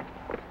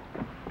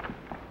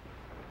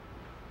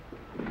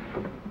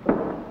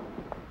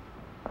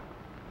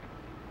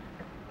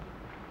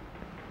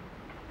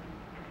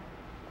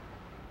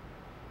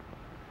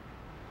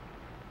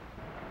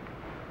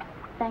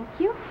 Thank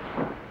you.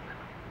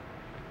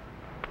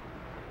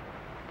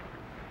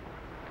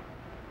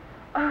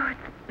 Oh,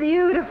 it's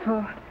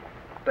beautiful.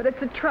 But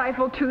it's a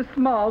trifle too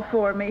small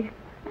for me.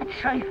 A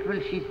trifle,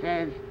 she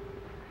says.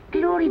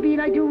 Glory be,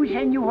 I do wish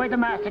I knew why the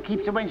master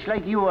keeps a wench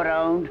like you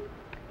around.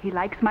 He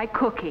likes my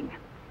cooking.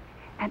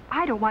 And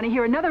I don't want to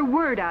hear another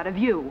word out of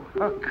you.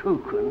 Oh,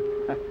 cooking.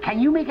 Can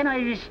you make an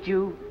Irish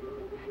stew?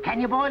 Can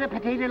you boil a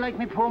potato like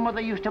my poor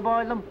mother used to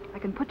boil them? I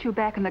can put you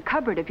back in the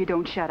cupboard if you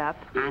don't shut up.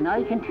 And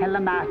I can tell the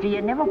master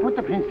you never put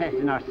the princess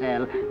in her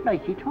cell,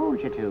 like he told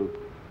you to.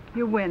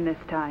 You win this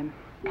time.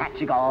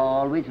 Patrick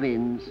always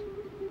wins.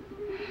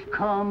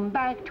 Come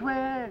back to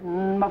where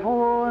my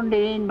phone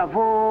in, my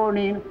phone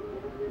in.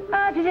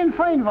 Ah, it is in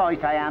fine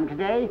voice I am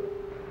today.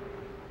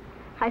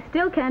 I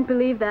still can't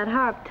believe that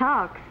harp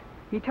talks.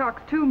 He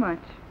talks too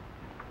much.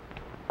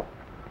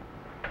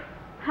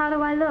 How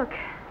do I look?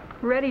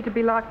 Ready to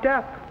be locked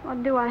up. Or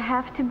do I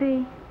have to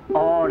be?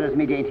 Orders,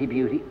 me dainty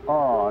beauty,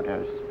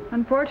 orders.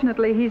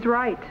 Unfortunately, he's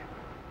right.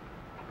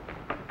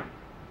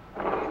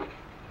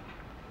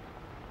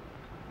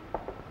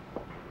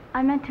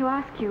 I meant to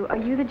ask you, are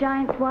you the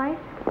giant's wife?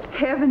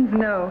 Heavens,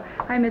 no.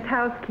 I'm his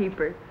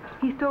housekeeper.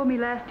 He stole me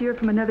last year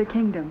from another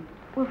kingdom.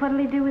 Well, what'll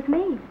he do with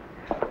me?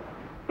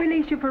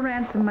 Release you for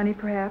ransom money,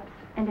 perhaps.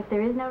 And if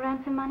there is no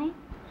ransom money?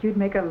 You'd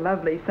make a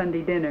lovely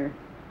Sunday dinner.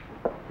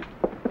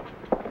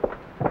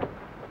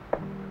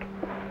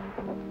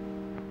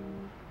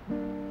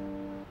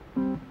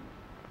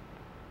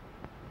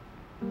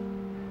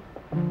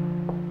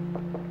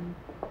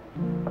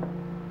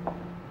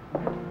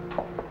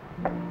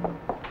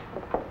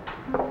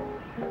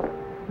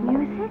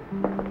 Music?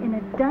 In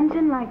a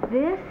dungeon like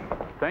this?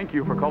 Thank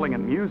you for calling it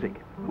music,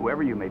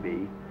 whoever you may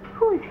be.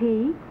 Who is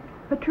he?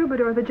 A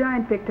troubadour the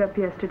giant picked up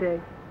yesterday.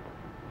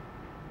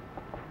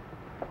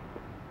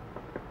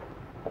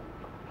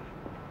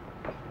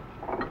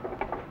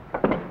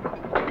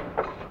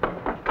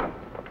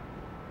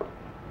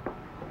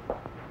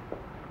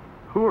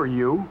 Who are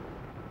you?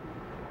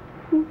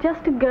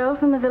 Just a girl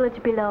from the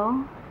village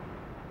below.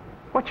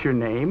 What's your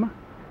name?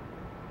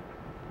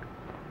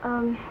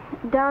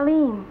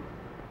 Darlene.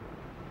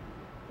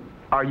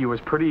 Are you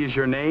as pretty as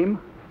your name?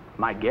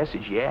 My guess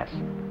is yes.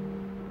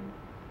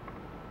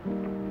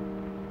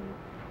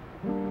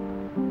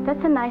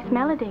 That's a nice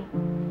melody.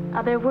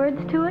 Are there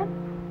words to it?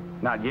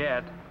 Not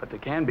yet, but there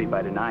can be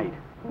by tonight.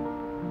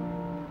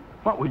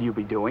 What will you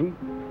be doing?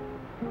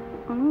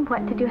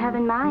 What did you have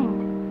in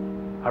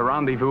mind? A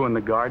rendezvous in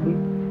the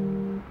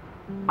garden?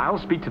 I'll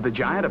speak to the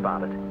giant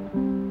about it.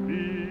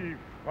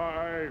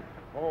 Fee-fi-fo-fum.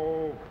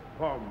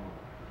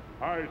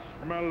 I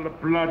smell the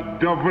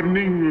blood of an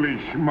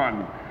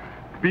Englishman.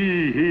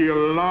 Be he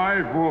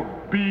alive or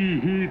be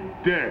he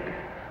dead,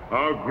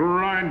 I'll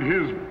grind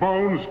his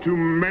bones to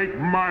make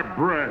my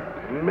bread.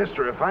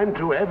 Mister, if I'm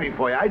too heavy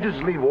for you, I just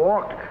leave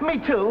walk. Me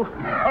too.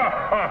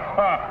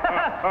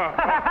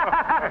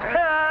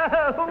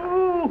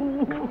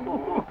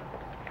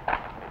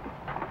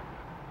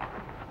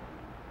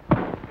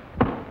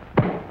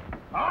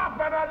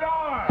 Open the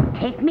door!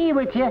 Take me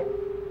with you. Open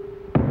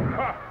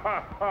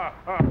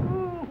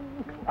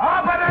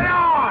the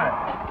door!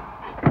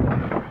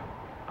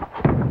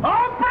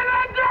 Open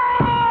the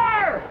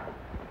door!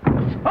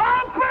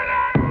 Open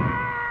it!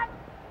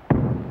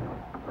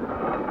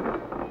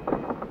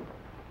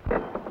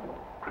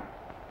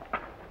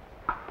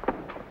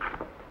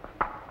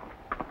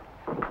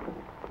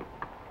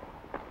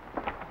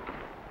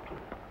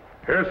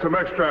 Here's some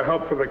extra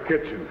help for the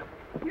kitchen.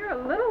 You're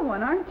a little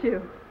one, aren't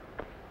you?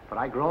 But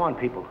I grow on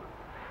people.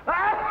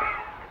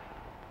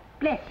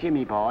 Bless you,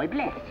 me boy,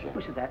 bless you.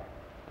 Who said that?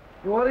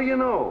 What do you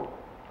know?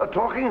 A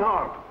talking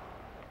harp.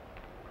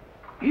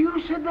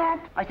 You said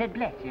that? I said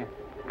bless you.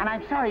 And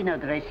I'm sorry now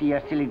that I see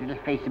your silly little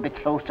face a bit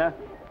closer.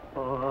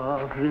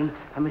 Oh, really?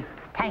 I mean...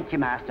 Thank you,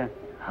 master.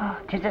 Oh,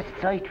 'tis a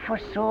sight for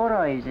sore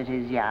eyes, it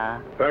is, yeah.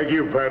 Thank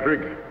you,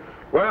 Patrick.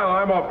 Well,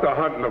 I'm off to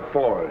hunt in the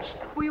forest.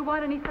 Will you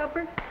want any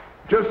supper?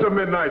 Just a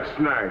midnight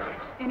snack.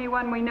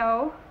 Anyone we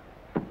know?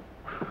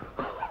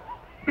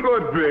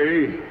 Could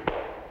be.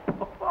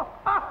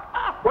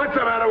 What's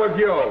the matter with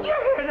you? Did you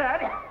hear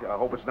that? I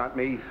hope it's not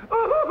me.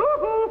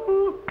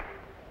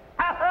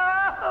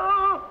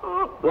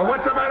 Well,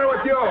 what's the matter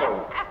with you?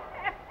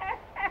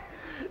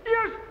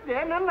 You're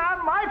standing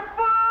on my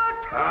foot!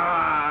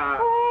 Ah.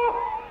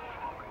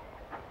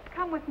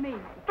 Come with me.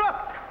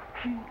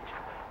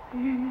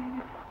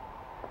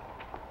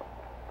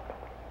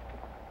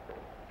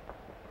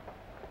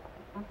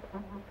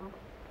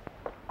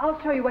 I'll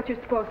show you what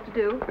you're supposed to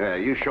do. Yeah,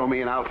 you show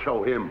me and I'll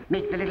show him.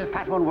 Make the little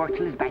fat one work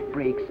till his back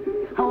breaks.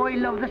 Oh, I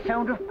love the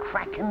sound of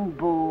cracking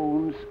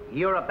bones.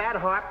 You're a bad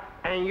harp,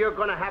 And you're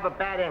going to have a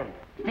bad end.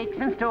 Sticks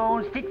and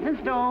stones, sticks and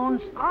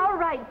stones. All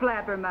right,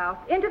 Blabbermouth.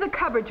 Into the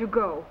cupboard you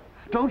go.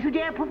 Don't you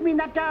dare put me in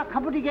that dark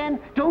cupboard again.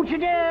 Don't you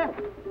dare.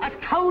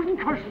 1,000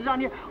 curses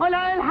on you. Well,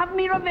 I'll have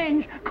me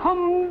revenge.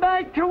 Come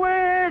back to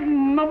where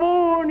my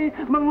morning,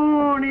 my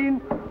morning.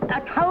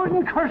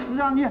 1,000 curses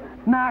on you,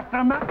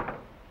 Master Ma.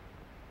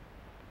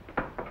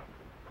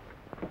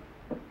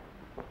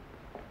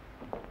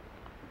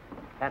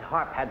 That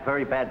harp had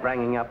very bad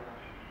bringing up.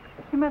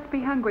 You must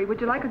be hungry. Would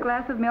you like a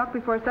glass of milk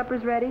before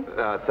supper's ready?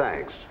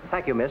 Thanks.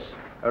 Thank you, miss.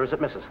 Or is it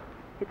Mrs.?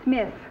 It's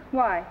Miss.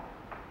 Why?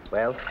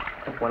 Well,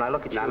 when I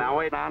look at you... Now,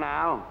 wait,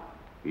 now.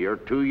 You're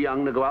too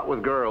young to go out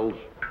with girls.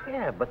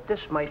 Yeah, but this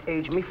might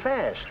age me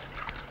fast.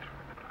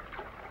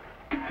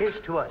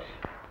 Here's to us.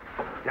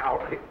 Now,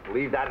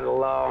 leave that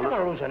alone. I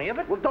don't lose any of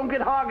it. Well, don't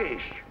get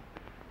hoggish.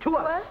 To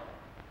us. What?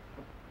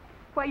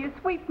 Why, you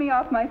sweep me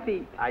off my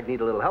feet. I'd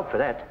need a little help for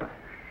that.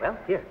 Well,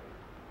 here.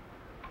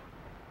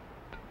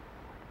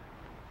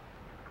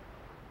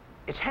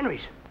 It's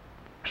Henry's.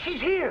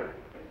 She's here.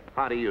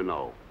 How do you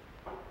know?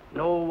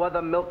 No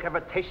other milk ever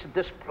tasted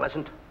this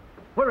pleasant.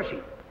 Where is she?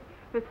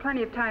 There's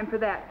plenty of time for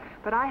that.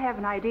 But I have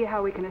an idea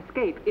how we can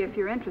escape, if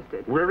you're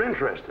interested. We're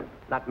interested.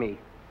 Not me.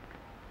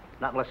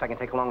 Not unless I can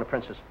take along the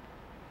princess.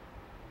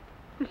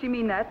 Does she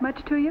mean that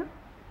much to you?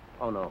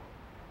 Oh, no.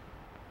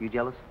 You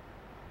jealous?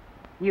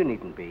 You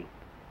needn't be.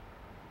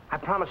 I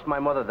promised my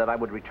mother that I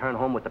would return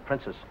home with the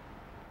princess.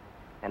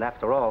 And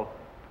after all,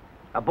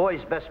 a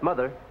boy's best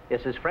mother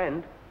is his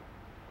friend.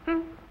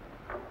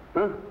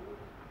 Huh?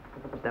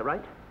 Is that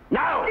right?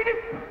 No!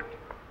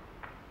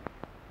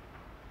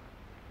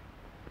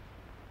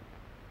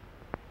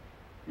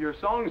 Your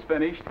song's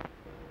finished.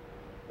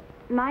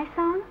 My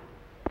song?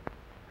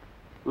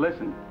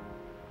 Listen.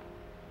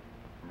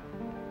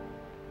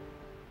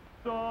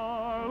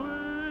 Darling,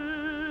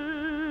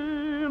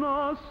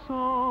 a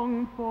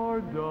song for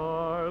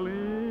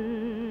darling,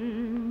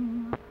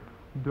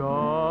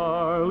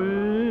 darling,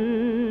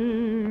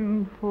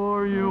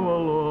 for you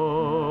alone.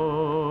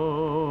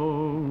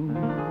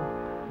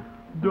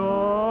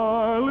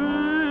 Darling,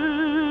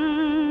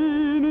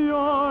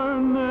 your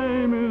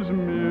name is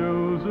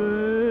music,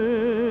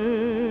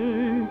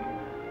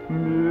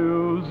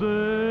 music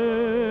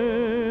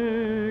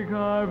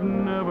I've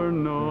never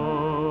known.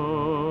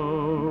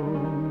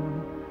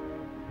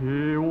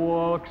 He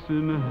walks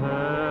in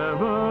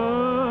heaven,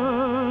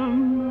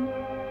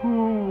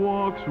 who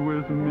walks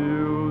with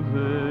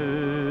music,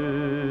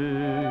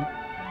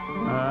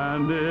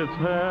 and it's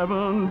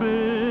heaven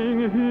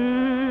being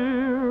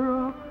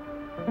here,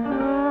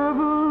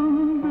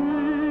 heaven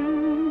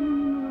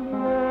being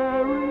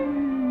very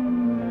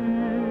near.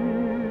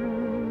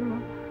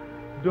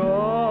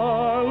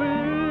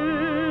 Darling,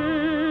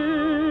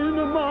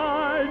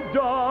 my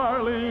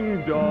darling,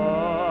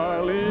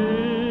 darling,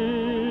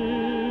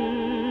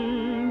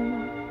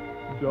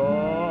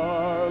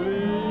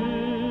 darling,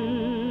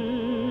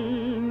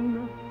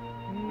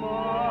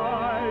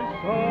 my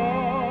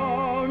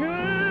song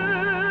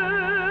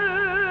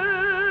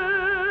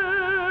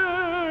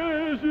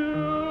is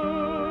you.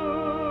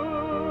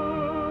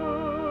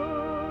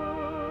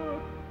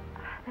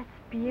 That's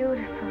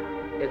beautiful.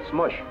 It's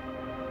mush.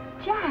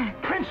 Jack!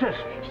 Princess!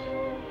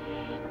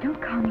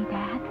 Don't call me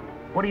that.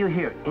 What are you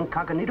here,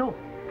 incognito?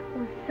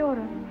 Well, sort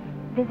of.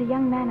 There's a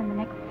young man in the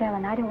next cell,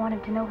 and I don't want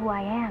him to know who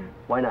I am.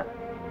 Why not?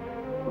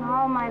 Well,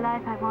 all my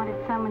life I've wanted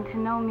someone to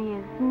know me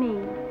as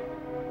me,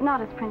 not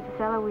as Princess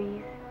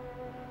Eloise.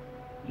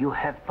 You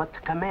have but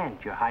to command,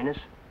 Your Highness.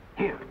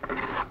 Here,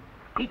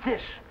 eat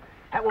this.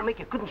 That will make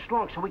you good and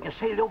strong so we can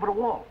sail you over the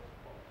wall.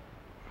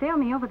 Sail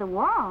me over the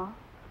wall?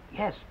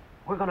 Yes,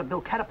 we're going to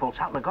build catapults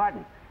out in the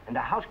garden. And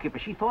the housekeeper,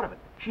 she thought of it.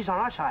 She's on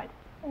our side.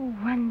 Oh,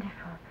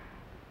 wonderful.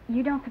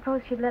 You don't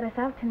suppose she'd let us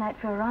out tonight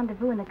for a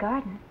rendezvous in the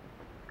garden?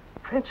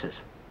 Princess,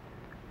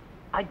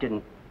 I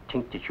didn't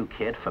think that you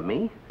cared for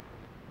me.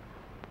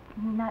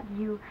 Not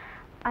you.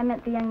 I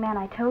meant the young man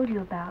I told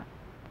you about.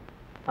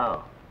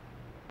 Oh.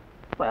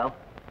 Well,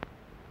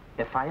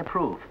 if I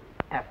approve,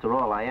 after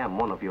all, I am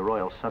one of your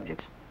royal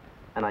subjects.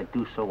 And I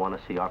do so want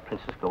to see our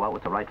princess go out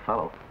with the right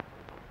fellow.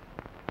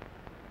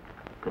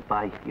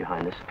 Goodbye, Your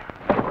Highness.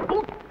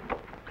 Ooh.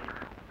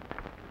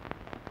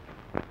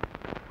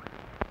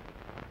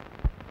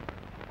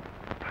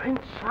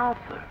 Prince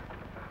Arthur,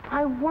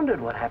 I wondered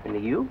what happened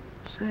to you.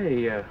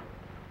 Say,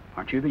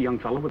 aren't you the young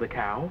fellow with the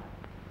cow?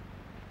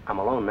 I'm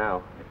alone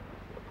now.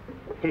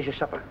 Here's your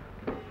supper.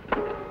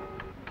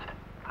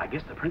 I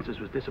guess the princess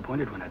was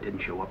disappointed when I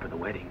didn't show up for the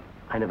wedding.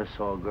 I never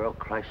saw a girl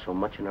cry so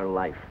much in her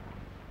life.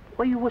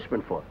 What are you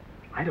whispering for?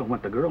 I don't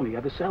want the girl in the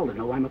other cell to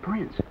know I'm a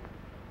prince.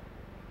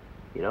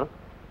 You know?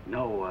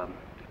 No,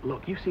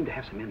 look, you seem to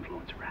have some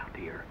influence around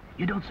here.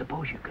 You don't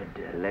suppose you could,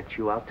 let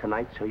you out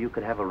tonight so you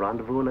could have a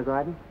rendezvous in the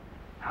garden?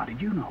 How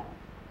did you know?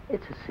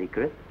 It's a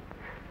secret.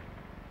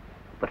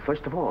 But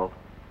first of all,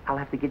 I'll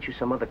have to get you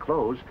some other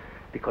clothes,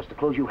 because the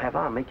clothes you have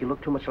on make you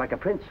look too much like a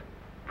prince.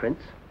 Prince?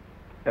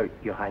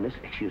 Your Highness,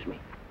 excuse me.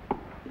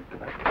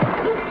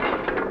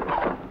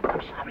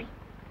 I'm sorry.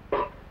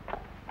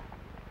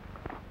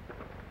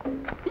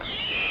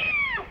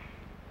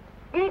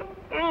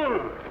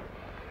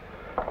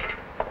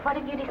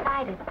 What have you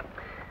decided?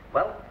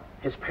 Well,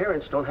 his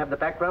parents don't have the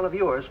background of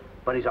yours,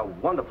 but he's a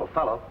wonderful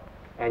fellow,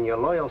 and your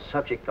loyal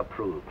subject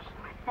approves.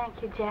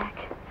 Thank you, Jack.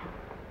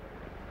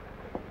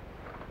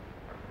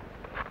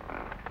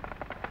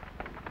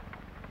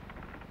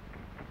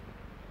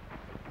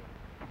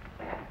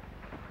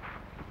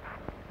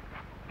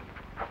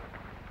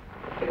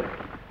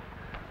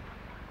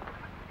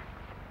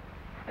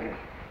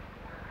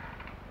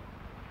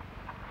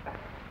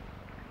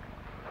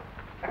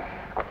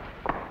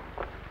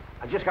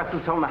 I just got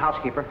through telling the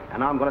housekeeper,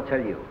 and now I'm going to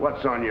tell you.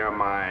 What's on your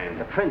mind?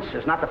 The prince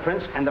is not the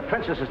prince, and the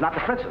princess is not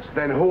the princess.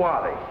 Then who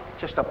are they?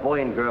 Just a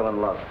boy and girl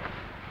in love.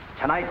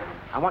 Tonight,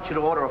 I want you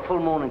to order a full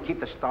moon and keep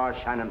the stars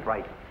shining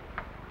bright.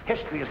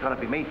 History is going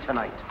to be made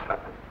tonight.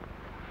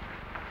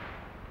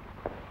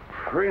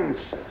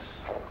 Princess.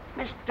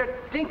 Mr.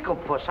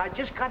 Dinklepuss, I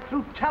just got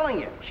through telling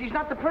you. She's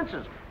not the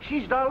princess.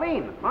 She's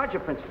Darlene, larger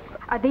princess.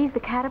 Are these the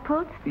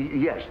catapults?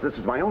 Yes, this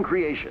is my own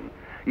creation.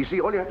 You see,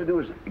 all you have to do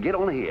is get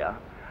on here.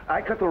 I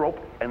cut the rope,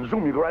 and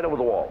zoom, you go right over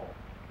the wall.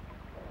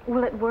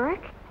 Will it work?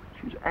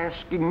 She's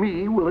asking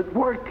me, will it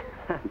work?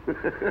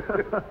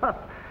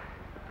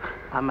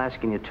 I'm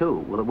asking you, too.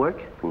 Will it work?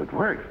 Will it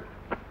work?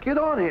 Get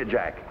on here,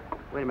 Jack.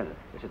 Wait a minute.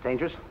 Is it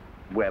dangerous?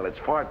 Well, it's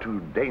far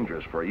too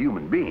dangerous for a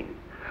human being.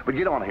 But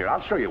get on here.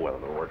 I'll show you whether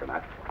it'll work or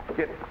not.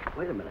 Get.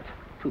 Wait a minute.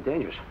 Too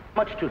dangerous.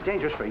 Much too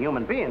dangerous for a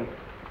human being.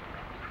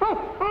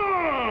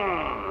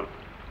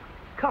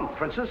 Come,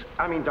 princess.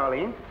 I mean,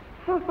 Darlene.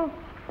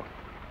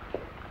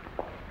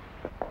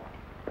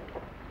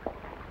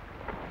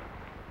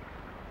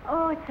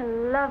 Oh, it's a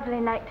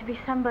lovely night to be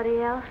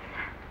somebody else.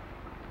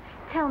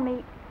 Tell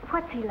me,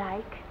 what's he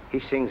like? He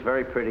sings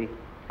very pretty.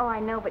 Oh,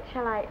 I know, but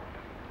shall I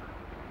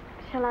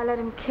let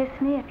him kiss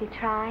me if he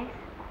tries?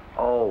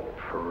 Oh,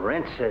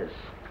 princess.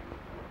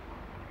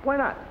 Why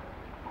not?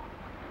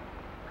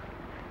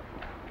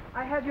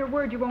 I have your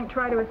word you won't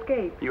try to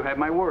escape. You have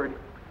my word.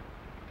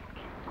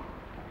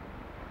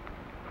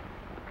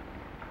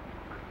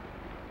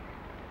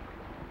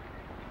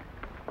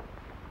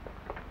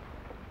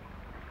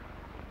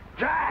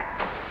 Jack!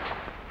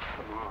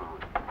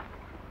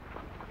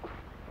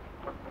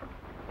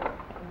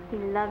 He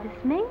loves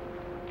me.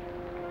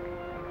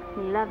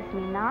 He loves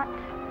me not.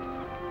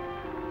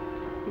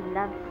 He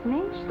loves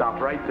me. Stop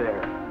right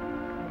there.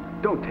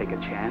 Don't take a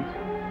chance.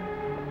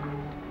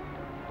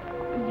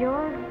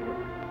 You're...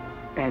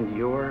 And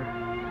you're...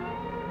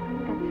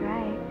 That's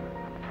right.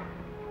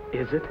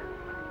 Is it?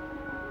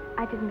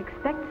 I didn't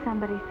expect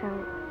somebody so...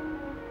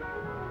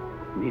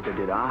 Neither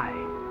did I.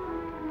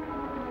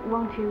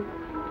 Won't you?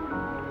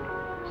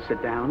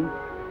 Sit down.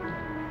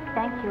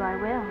 Thank you, I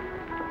will.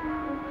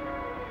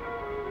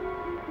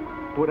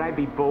 Would I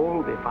be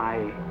bold if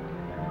I...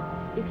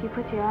 If you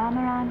put your arm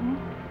around me?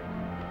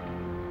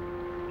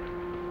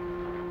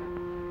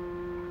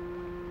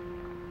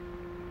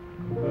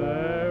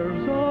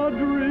 There's a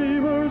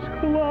dreamer's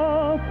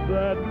cloth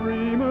that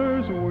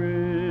dreamers weave,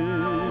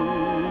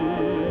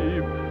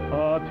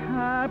 a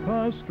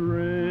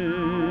tapestry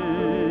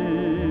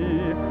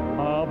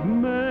of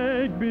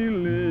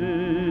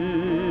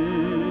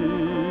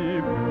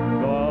make-believe,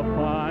 the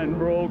fine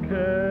brocade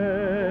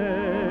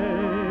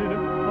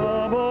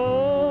of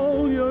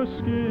all your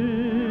schemes,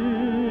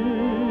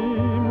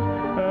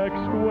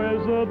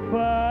 exquisite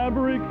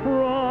fabric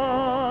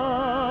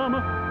from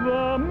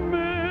the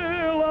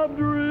mill of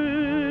dreams.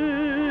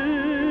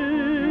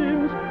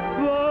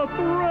 The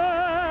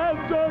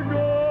threads are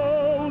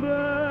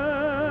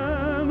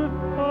golden,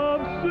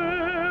 of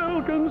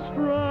silken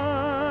strands,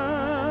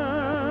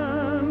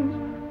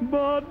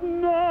 but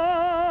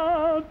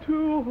not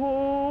to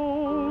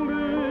hold in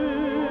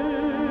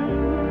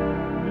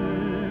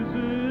these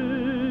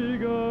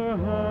eager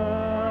hands.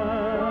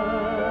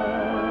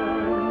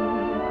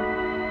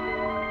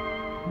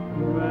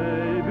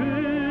 Maybe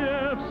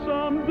if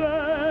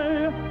someday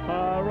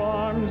our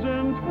arms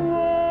entwine,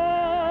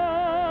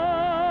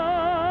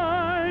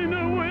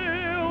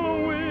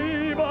 we'll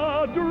weave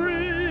a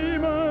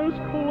dreamer's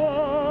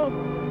cloth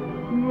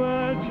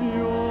that's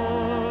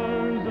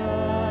yours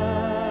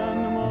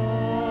and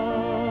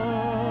mine.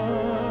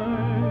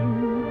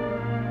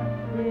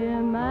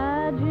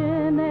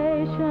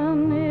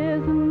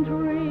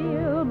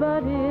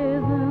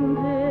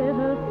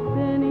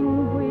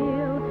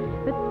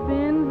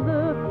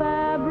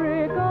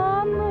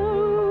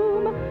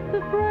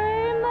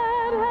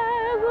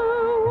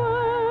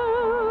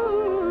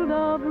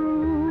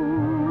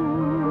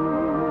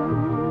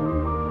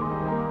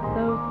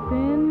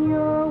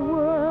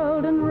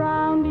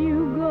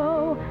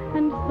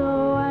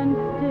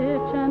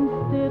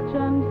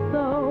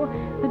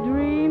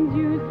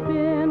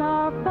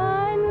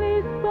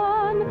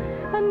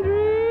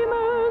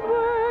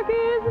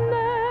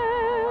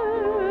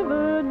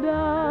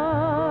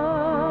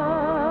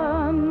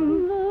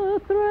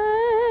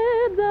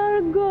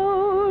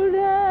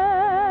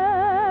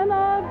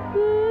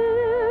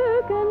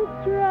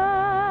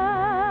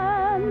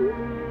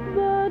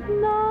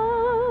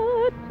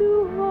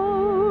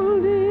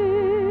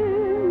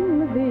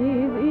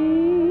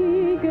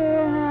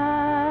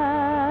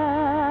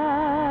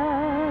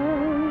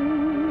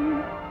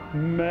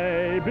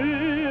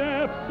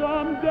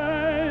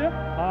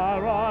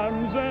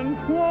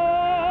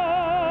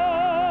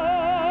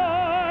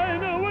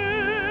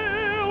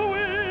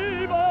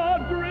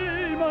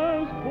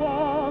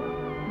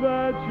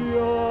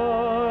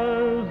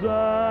 yours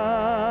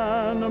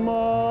and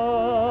mine.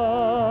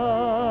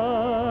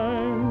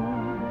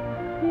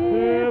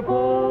 If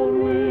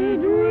only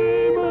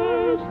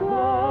dreamers'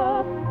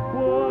 thought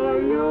were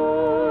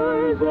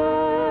yours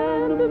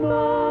and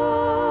mine.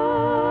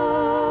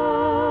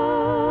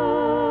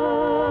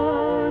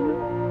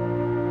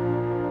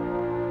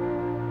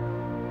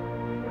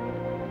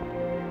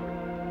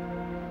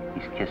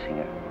 He's kissing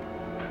her.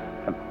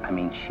 I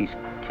mean, she's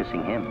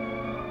kissing him.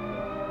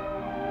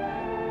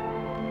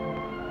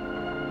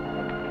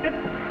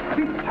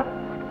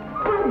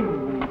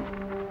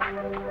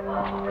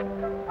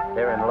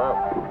 They're in love.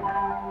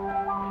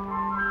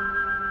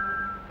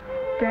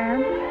 Dan?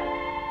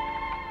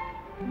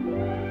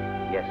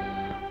 Yes.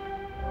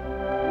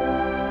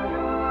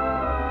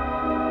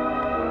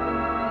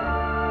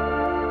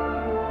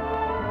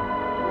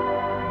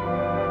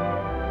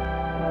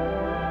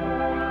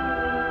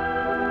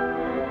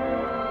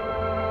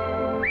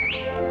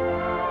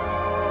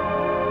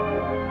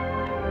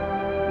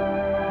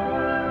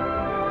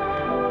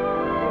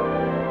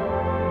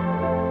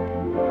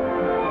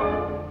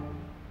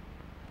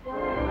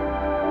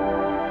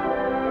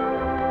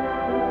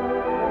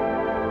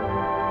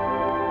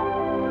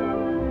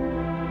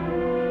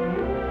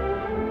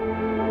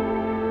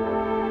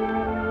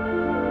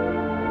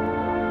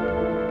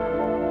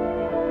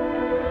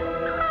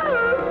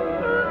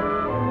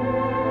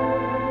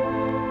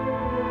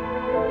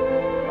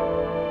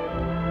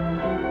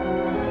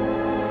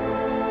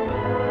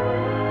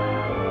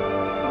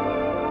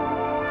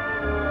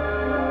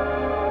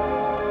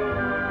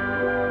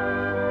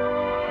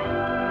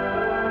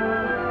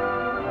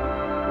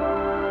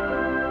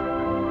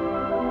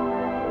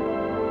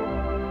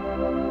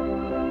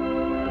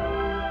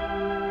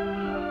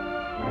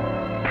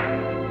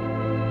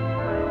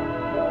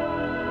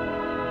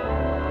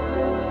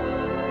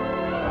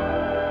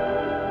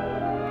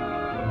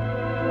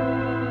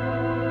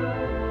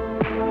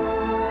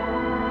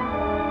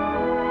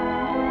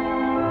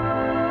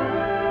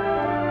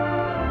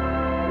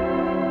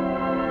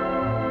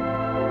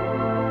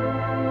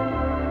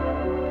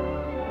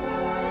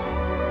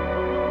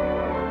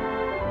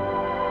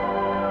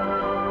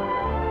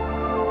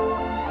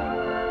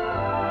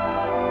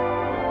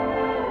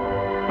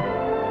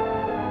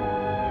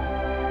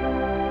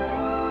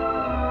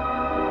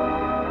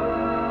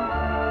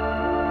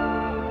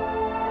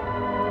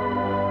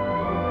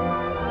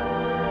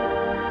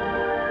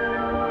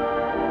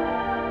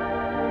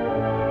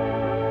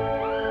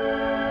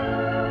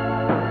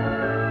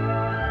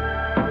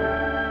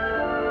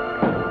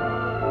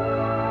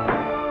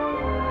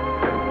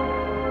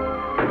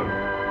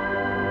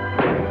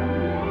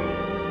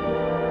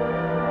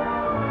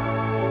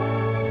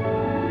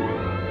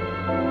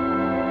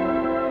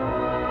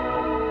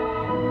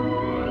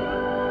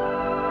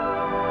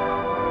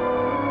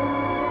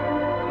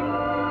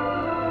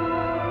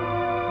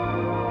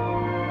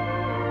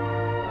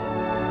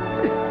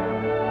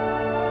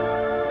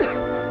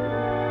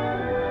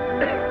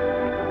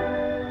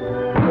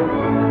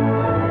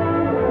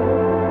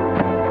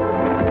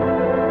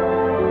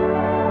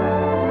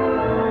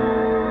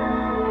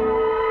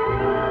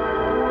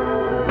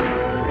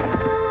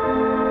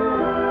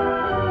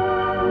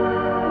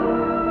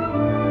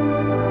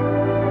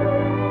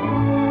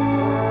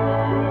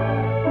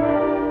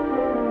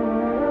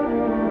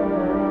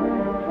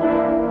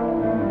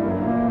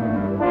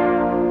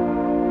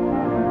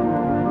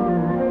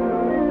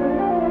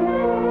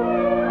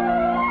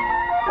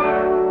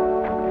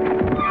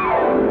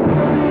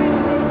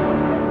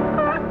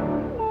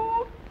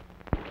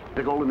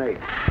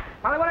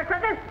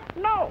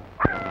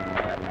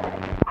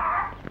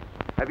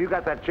 Have you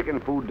got that chicken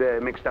food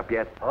mixed up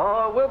yet?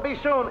 Oh, we'll be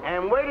soon.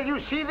 And wait till you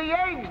see the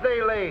eggs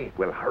they lay.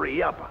 Well,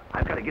 hurry up.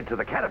 I've got to get to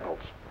the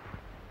catapults.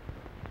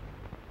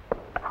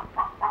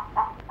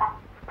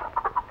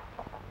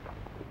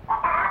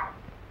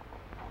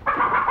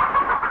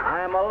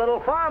 I'm a little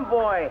farm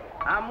boy.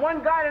 I'm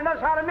one guy that knows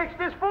how to mix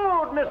this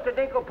food, Mr.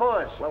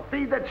 Dinklepuss. Well,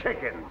 feed the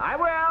chicken. I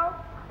will.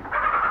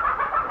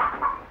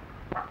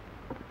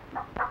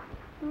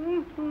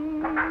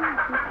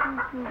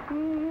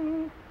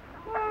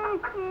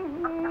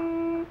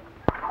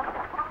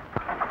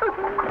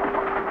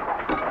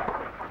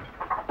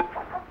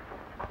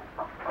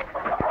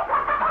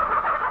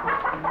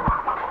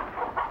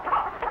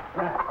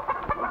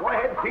 Go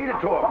ahead and feed it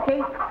to him.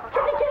 Okay.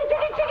 Chickie, chickie,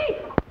 chickie, chickie!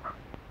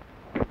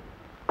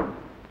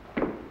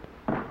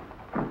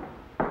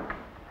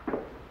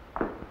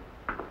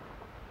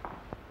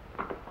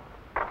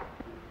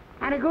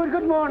 And a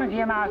good morning to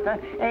you, Master.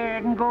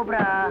 And go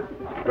bra.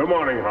 Good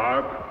morning,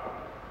 Harp.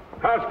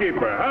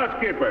 Housekeeper.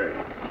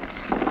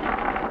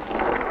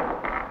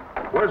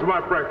 Where's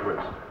my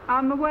breakfast?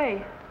 On the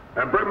way.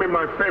 And bring me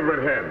my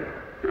favorite hen.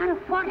 And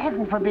what,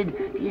 heaven forbid,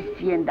 do you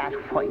see in that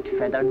white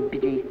feathered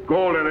biddy?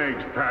 Golden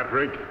eggs,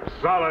 Patrick.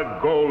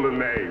 Solid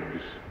golden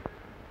eggs.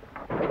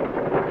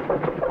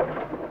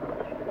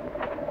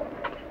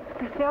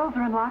 The cells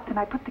are unlocked and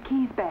I put the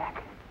keys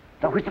back.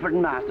 The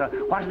whispering, Master.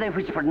 What are they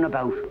whispering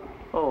about?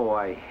 Oh,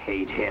 I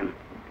hate him.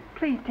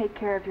 Please take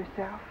care of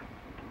yourself.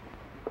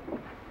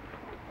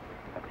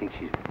 think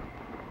she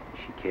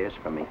cares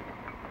for me.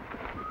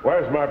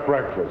 Where's my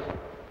breakfast?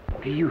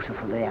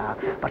 Beautiful they are,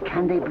 but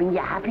can they bring you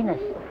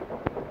happiness?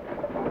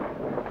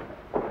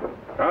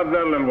 How'd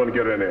that little one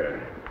get in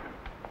here?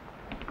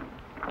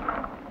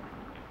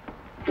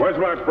 Where's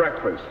my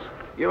breakfast?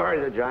 You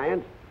heard the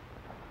giant.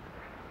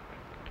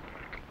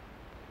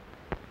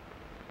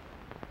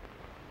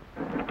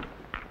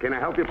 Can I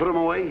help you put him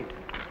away?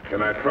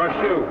 Can I trust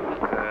you?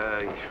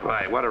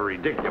 Why, what a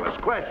ridiculous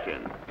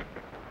question.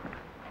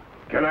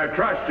 Can I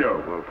trust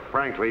you? Well,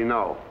 frankly,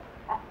 no.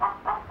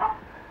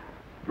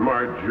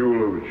 My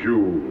jewel of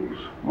jewels.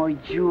 My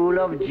jewel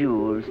of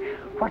jewels.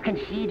 What can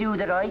she do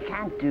that I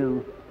can't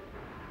do?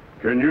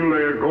 Can you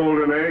lay a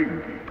golden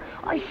egg?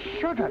 I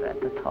shudder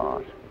at the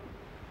thought.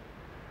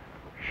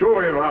 Show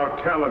him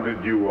how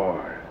talented you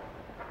are.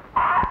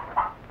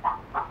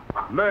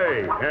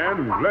 Lay,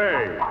 hen,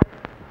 lay.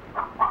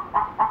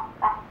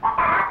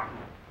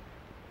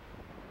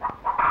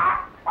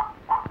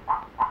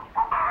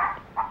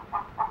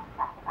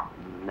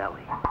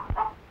 Nellie.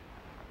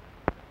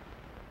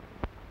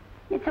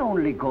 It's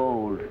only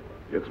gold.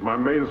 It's my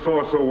main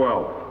source of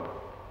wealth.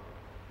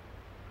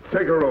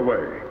 Take her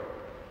away.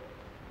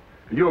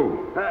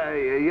 You.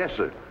 Yes,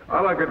 sir.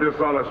 I like a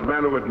dishonest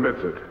man who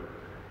admits it.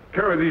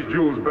 Carry these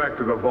jewels back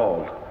to the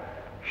vault.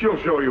 She'll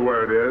show you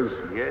where it is.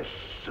 Yes,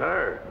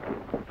 sir.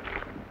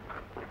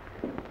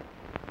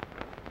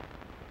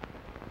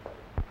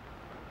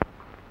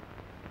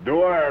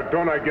 Do I or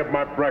don't I get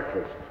my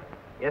breakfast?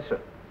 Yes, sir.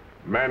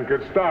 Man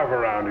could starve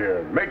around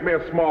here. Make me a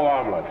small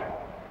omelet.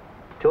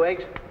 2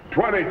 eggs?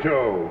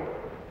 22.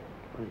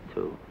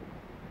 22.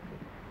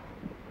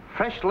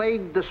 Fresh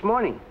laid this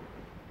morning.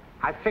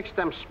 I fixed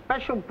them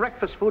special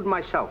breakfast food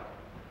myself.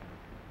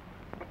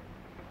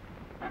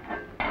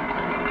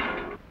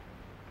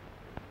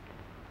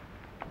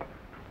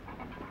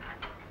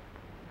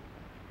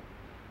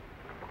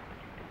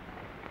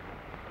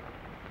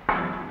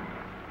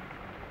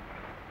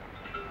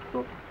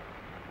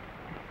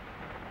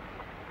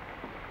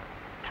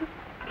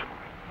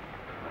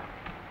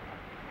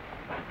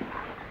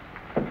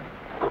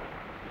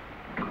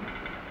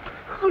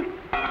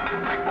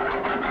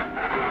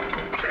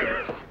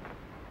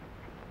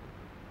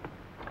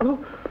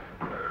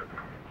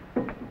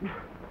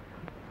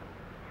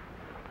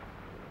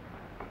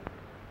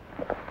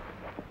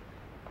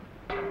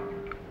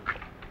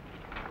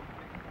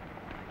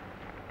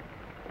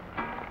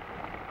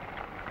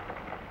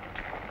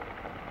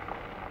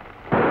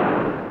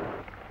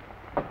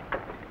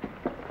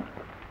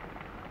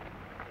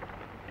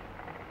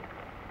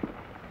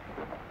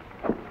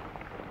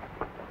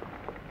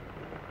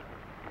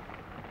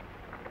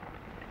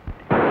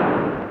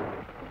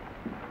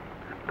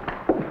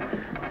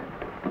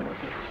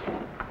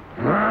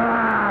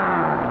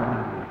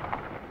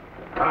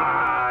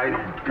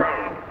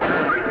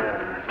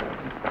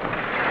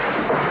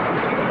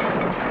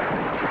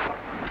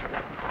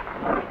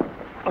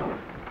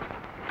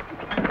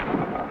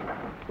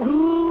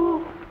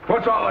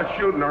 What's all that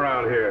shooting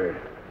around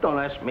here? Don't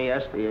ask me,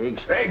 ask the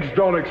eggs. Eggs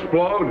don't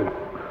explode.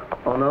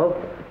 Oh, no?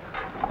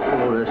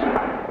 Oh, this.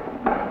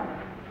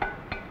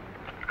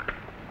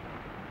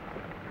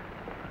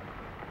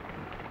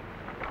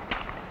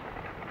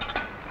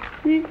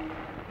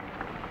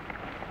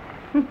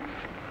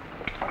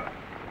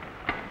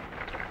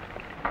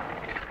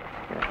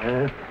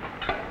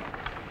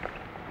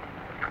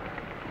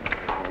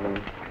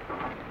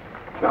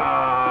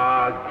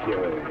 Give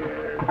it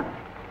here.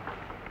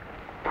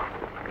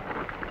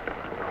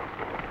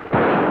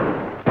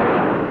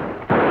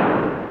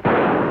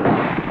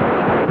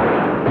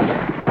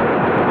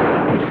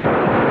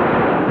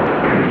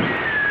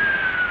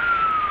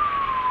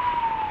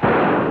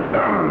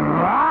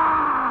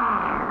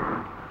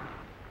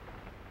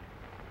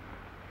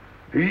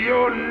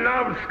 You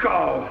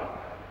numbskull!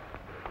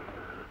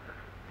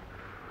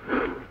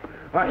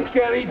 I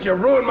can't eat you.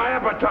 Ruin my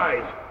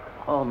appetite.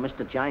 Oh,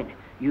 Mr. Giant,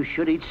 you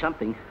should eat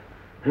something.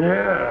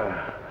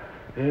 Yeah.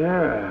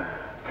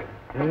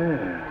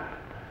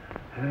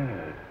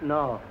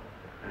 No.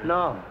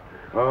 No.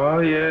 Oh,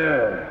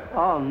 yeah.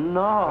 Oh,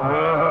 no.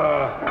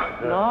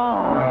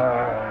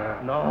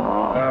 No.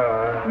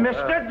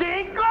 Mr.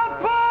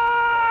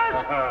 Dinkelpuss!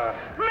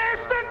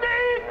 Mr.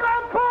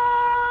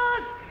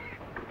 Dinkelpuss!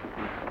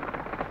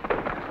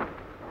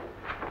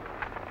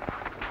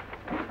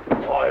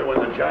 Boy, when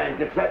the giant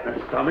gets that in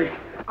his stomach.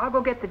 I'll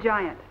go get the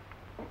giant.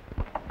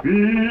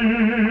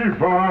 Fee-fi-fo-fum,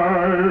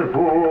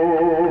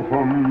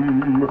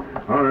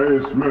 I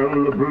smell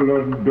the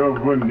blood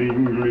of an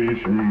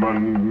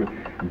Englishman.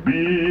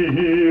 Be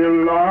he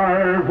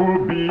alive or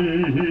be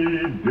he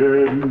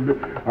dead,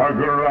 I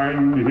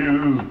grind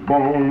his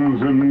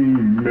bones and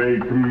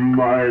make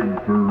my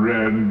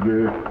bread.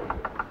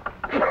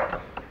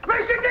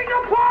 Mr.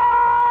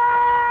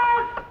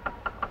 Dinkelpuss!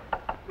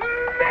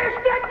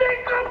 Mr.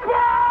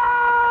 Dinkelpuss!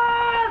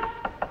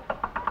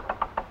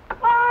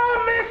 Oh,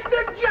 Mr.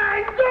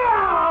 Giant!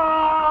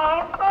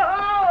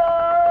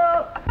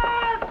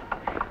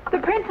 The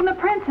prince and the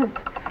princess.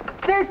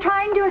 They're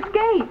trying to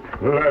escape.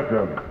 Let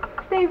them.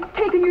 They They've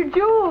taken your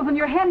jewels and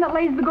your hen that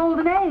lays the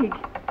golden egg.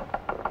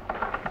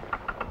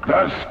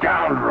 The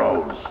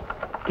scoundrels!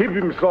 Keep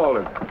him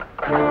solid.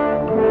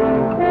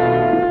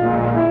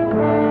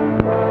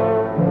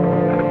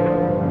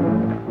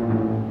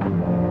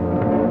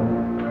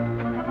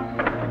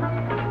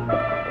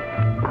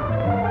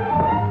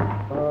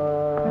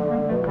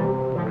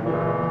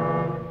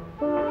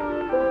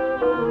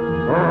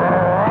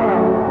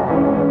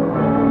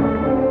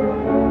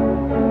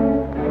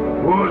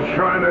 Who's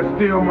trying to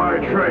steal my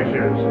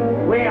treasures?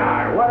 We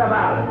are. What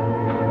about it?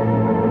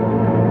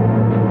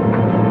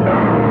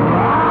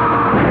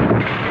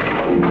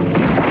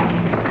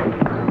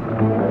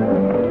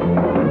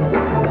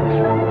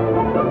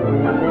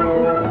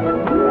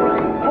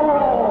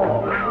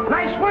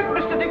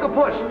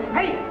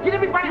 Hey, get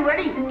everybody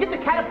ready. Get the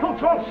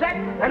catapults all set,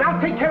 and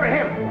I'll take care of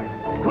him.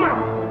 Come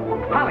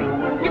on. Polly,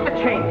 get the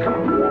chain. Come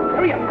on.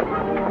 Hurry up.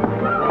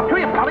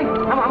 Hurry up, Polly.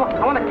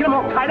 I want to get them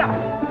all tied up.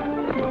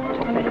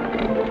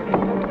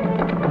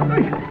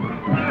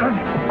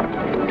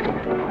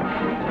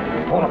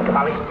 Hold up,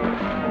 Polly.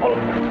 Hold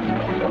up.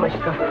 Got my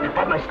stuff.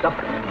 Got my stuff.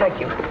 Thank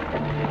you.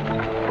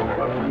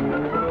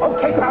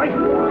 Okay, Polly.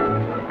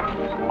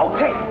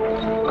 Okay.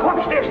 Go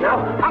upstairs now.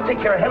 I'll take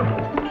care of him.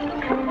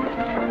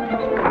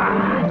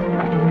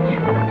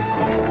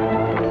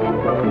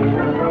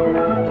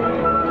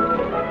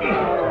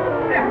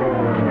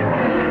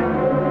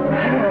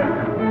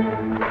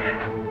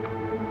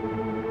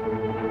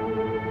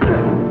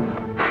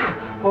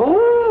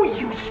 Oh,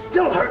 you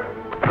still hurt.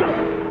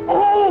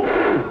 Oh!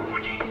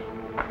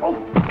 Oh!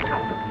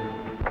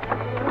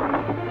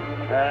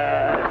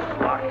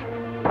 It's locked.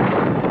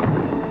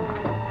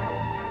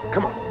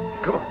 Come on,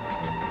 come on.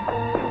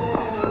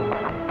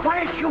 Why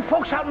aren't you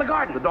folks out in the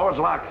garden? The door's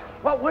locked.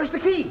 Well, where's the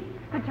key?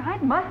 The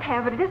giant must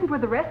have it. It isn't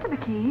with the rest of the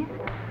keys.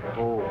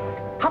 Oh.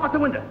 How about the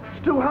window?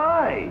 It's too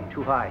high.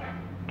 Too high.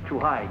 Too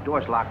high.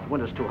 Door's locked.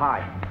 Window's too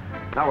high.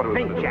 Now what do we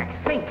do? Think, Jack,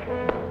 think.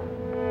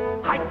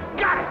 I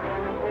got it.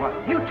 What?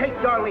 You take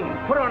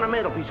Darlene, put her on the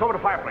mantelpiece over the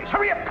fireplace.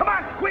 Hurry up, come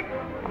on, quick.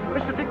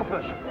 Mr.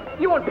 Dicklepuss,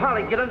 you and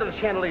Polly get under the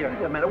chandelier.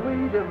 Wait a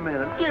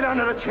minute. Get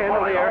under the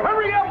chandelier.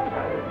 Hurry up.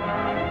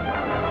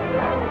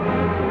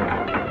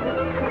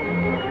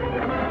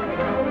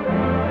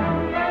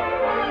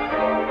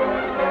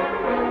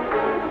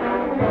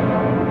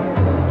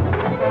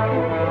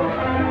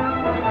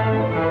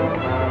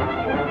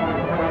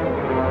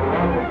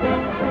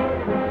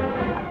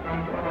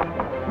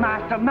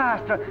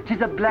 Master,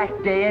 'tis a black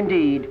day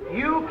indeed.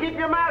 You keep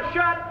your mouth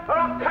shut, or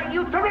I'll cut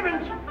you to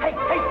ribbons. Hey,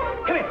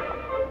 come here.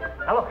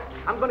 Now look,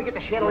 I'm going to get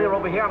the chandelier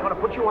over here. I'm going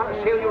to put you on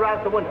and sail you right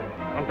out the window.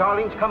 And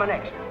Darlene's coming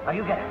next. Now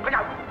you get it. Look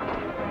out.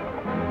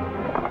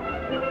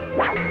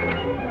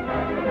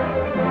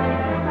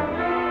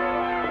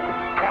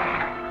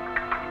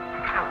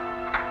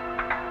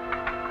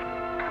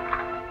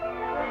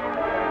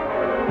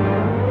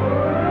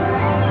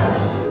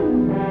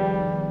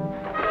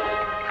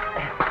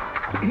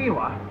 Here you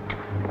are.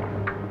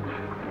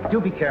 Do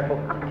be careful.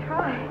 I'll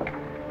try.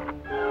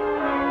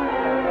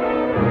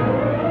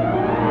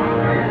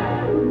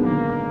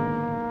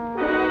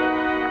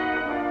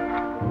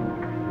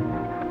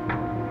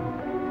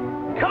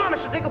 Come on,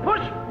 Mr.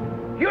 Dicklepuss.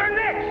 You're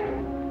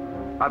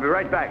next. I'll be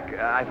right back.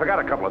 I forgot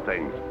a couple of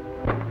things.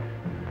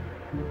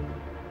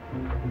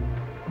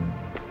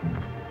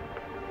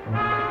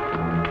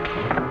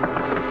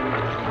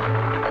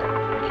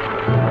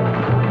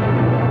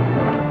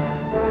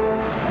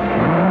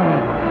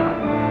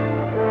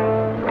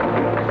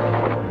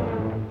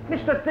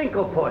 Mr.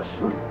 Dicklepuss.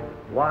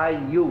 Why,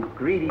 you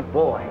greedy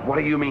boy. What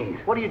do you mean?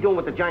 What are you doing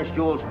with the giant's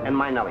jewels and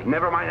my Nellie?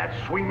 Never mind that.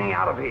 Swing me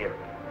out of here.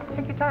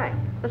 Take your time.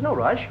 There's no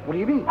rush. What do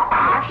you mean?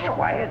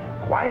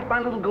 Quiet, my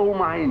little gold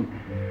mine.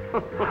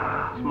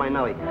 It's my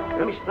Nellie.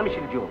 Let me see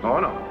the jewels. Oh,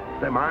 no.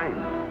 They're mine.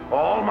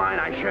 All mine.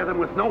 I share them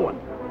with no one.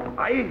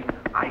 I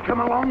come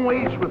a long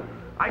ways with...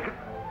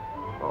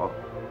 Oh.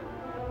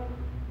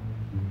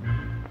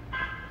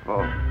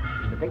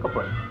 Mr.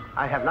 Dicklepuss,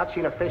 I have not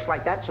seen a face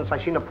like that since I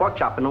seen a pork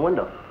chop in the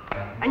window.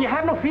 And you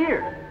have no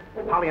fear.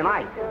 Polly and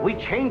I, we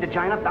chained the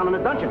giant up down in the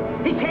dungeon.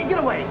 He can't get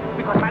away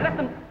because I left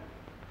him...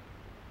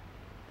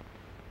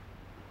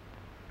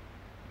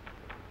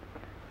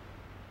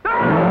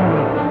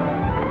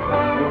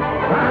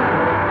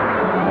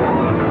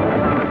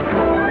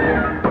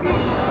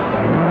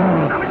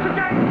 Now, Mr.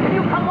 Giant, can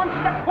you come one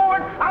step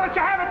forward? I'll let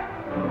you have it.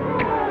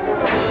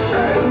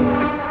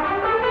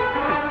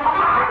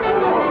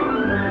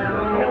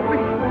 Help me.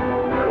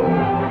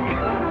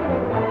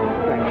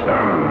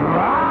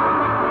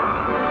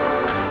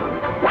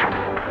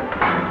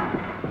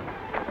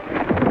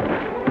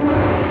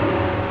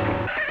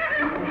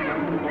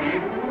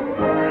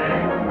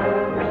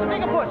 Mr.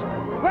 Dicklepuss,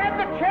 grab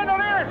the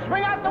chandelier and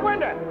swing out the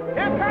window.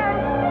 Here it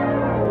comes.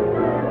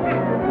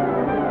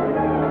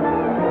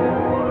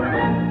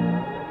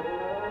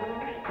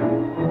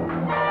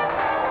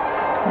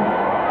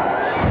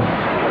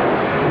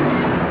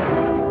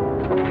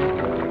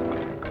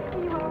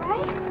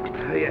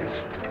 Yes,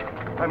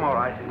 I'm all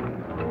right.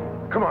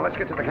 Come on, let's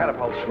get to the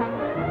catapults.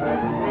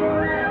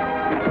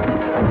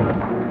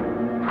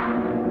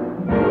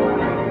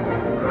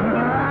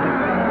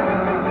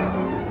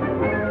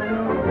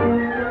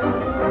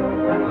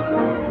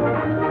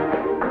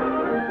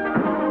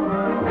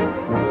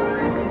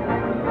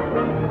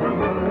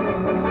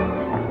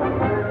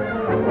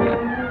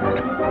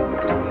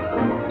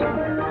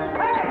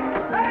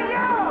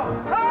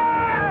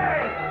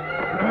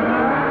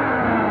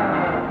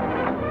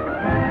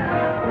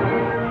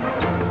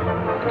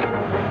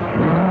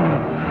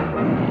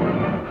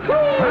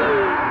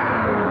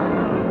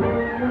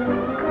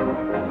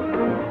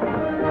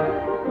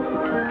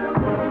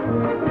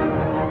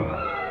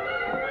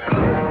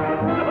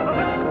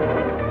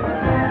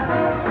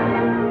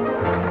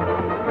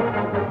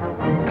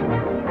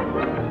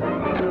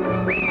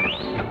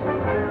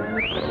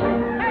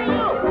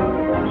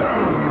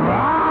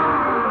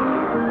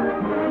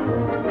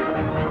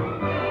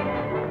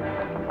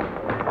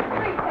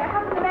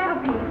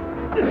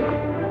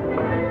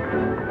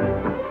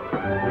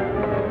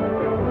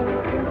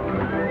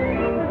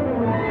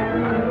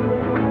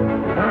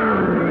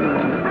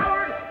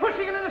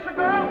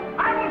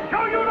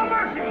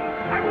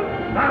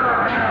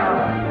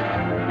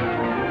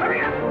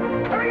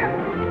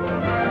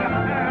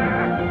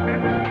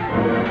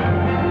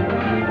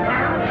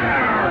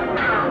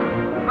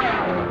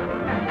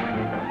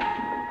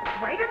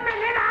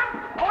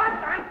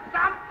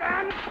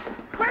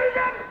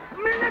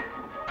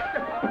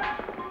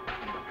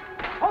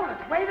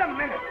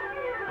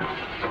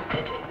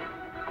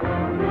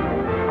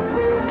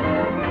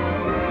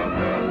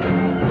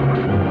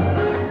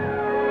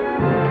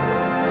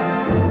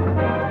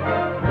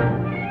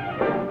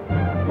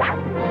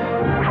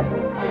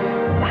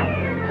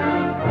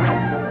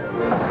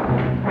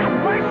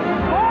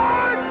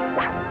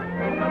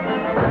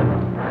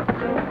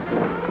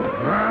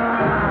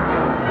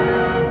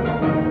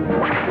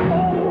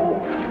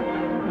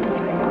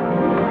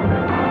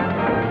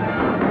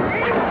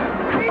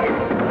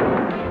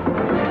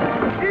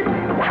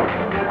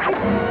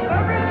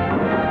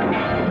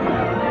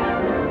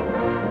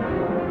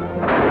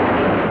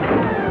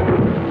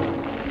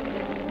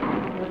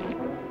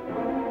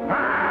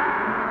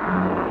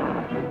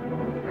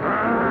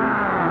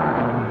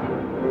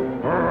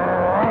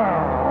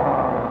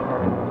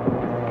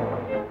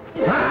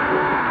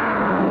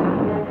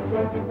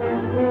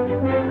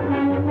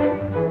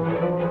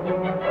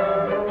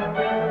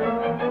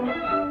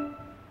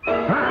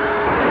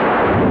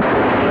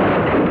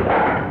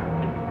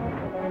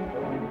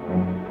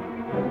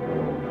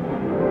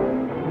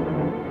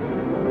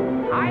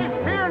 I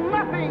fear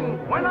nothing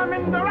when I'm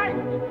in the right.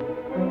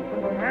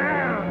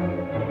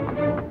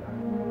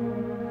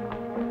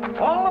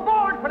 All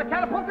aboard for the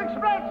Catapult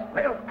Express.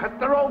 Well, cut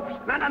the ropes.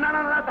 No,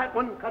 not that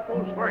one. Cut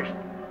those first.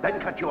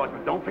 Then cut yours,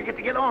 but don't forget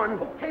to get on.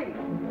 Okay.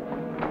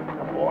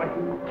 Good boy.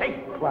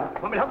 Hey,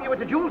 want me to help you with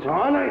the jewels?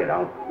 Oh, no, you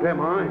don't. They're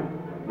mine.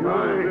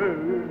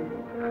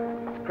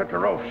 Mine. Cut the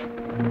ropes.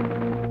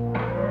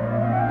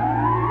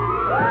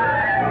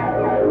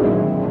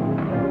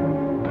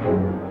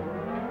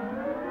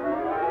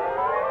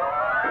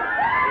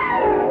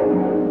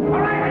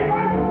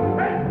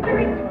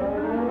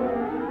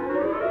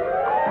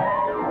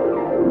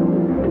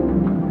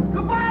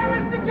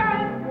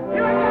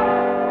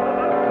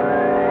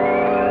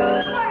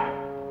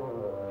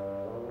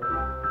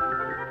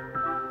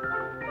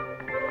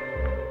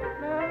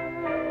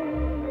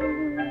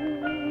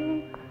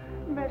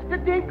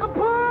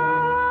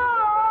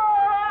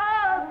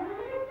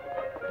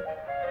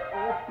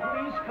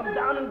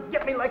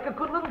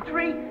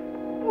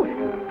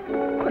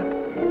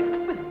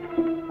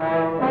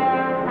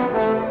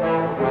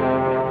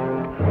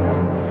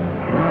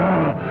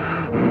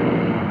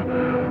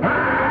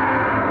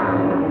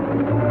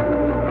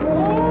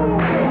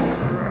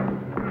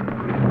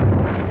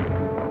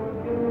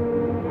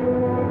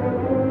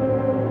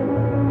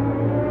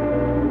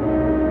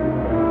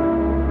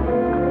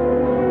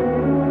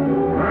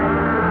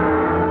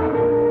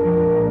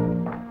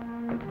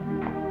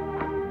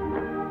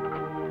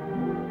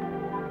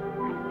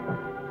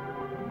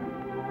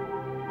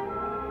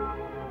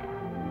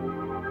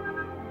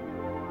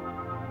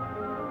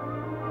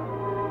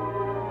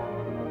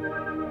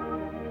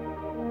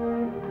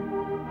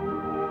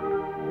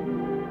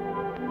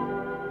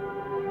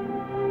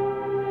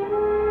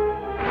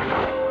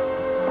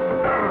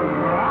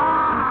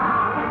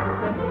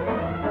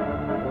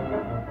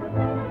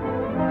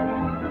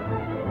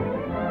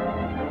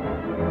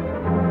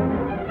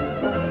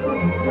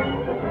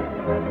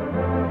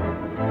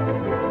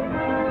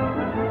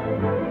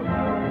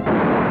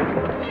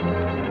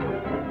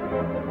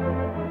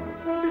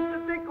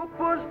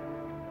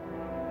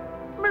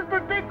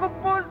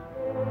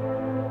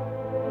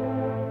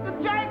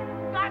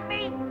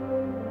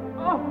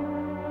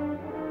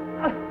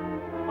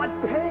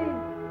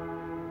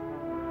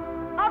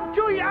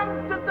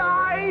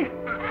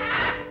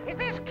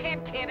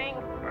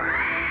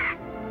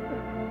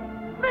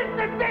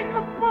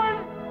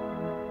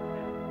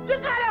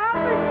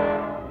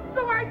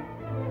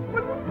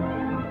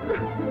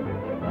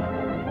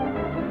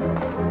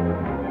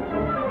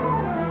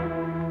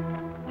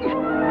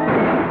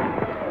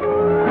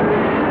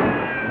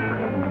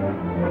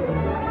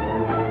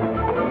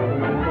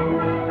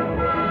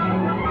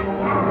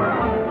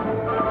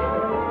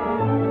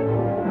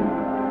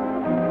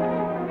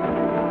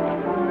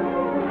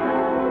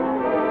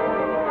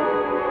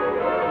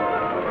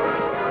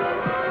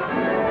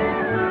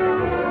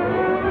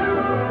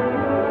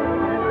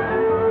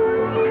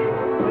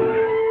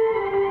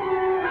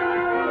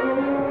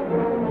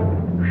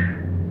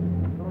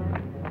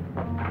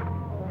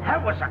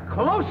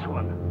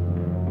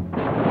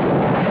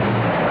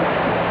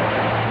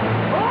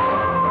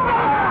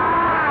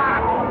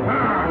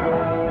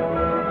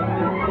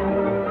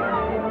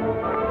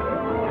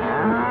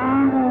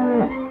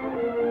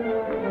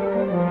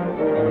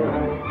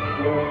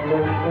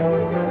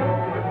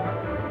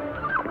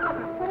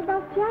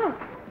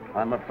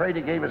 I'm afraid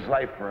he gave his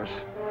life for us.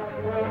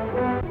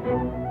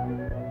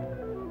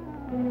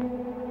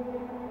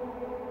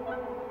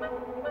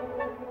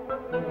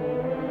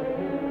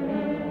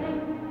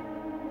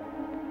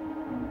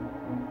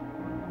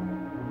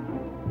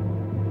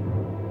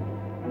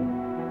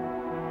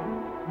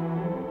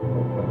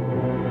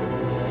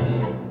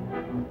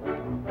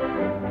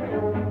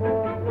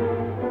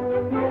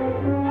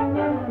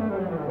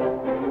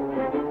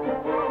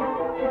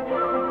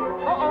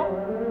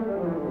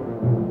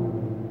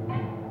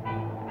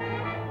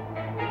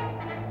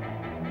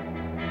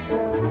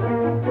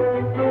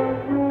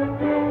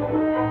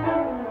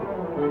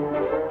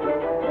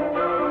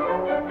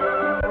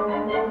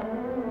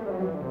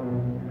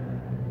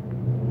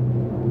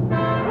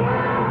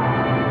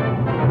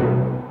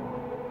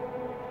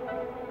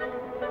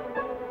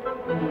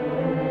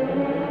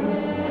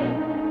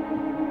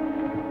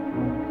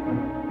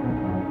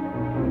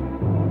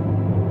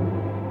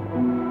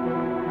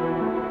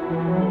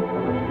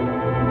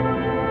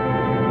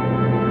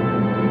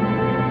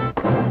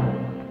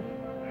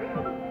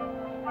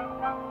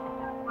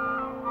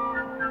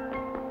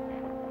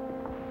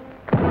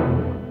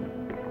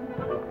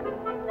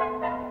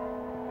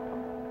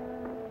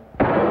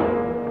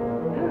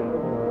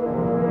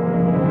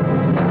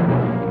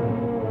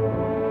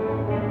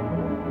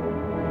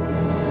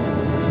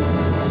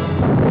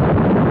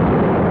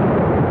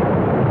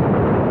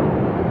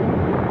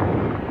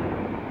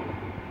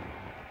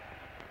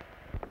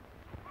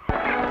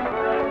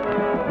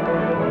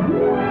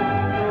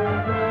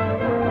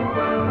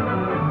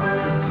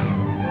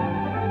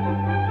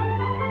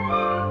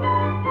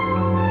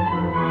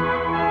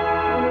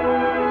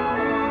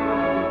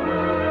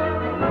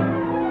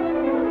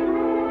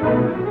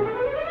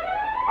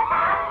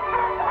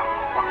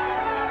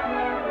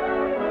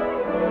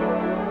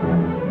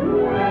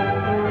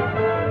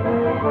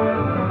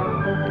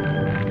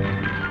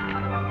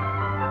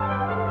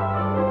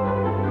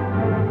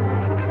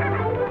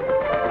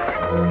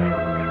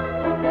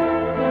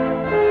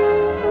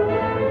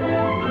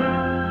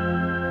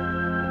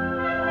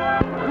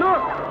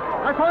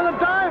 I found a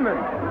diamond.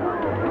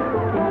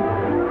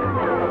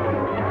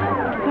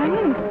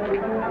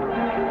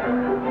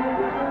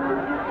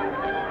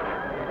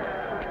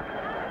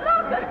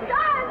 Look, a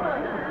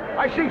diamond!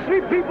 I see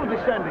 3 people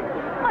descending.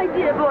 My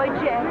dear boy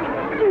Jack,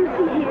 do you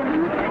see him?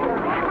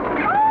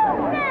 Oh,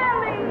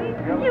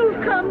 Nellie!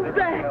 You've come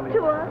back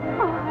to us.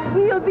 Oh,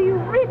 we'll be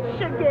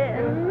rich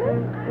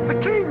again. The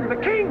king! The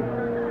king!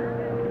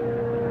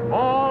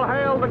 All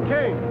hail the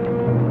king!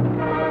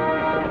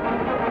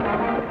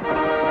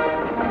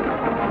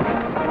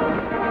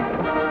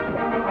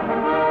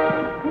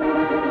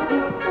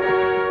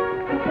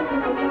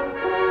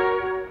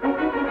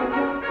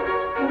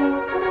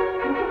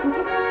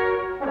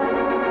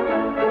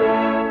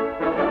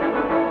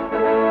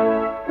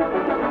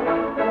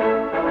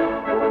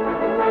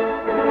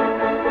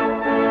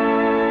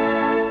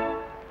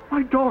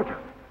 Daughter.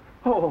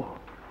 Oh,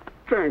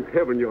 thank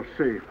heaven you're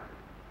safe.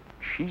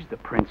 She's the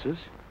princess.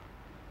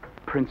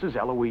 Princess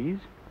Eloise?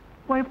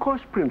 Why, of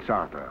course, Prince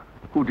Arthur.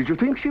 Who did you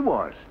think she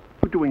was?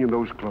 What doing in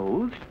those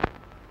clothes?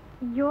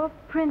 You're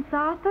Prince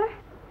Arthur?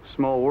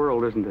 Small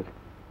world, isn't it?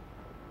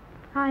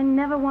 I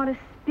never want to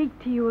speak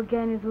to you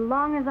again as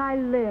long as I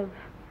live.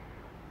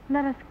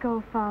 Let us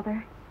go,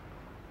 Father.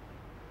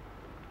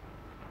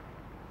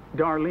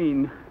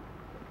 Darlene,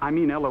 I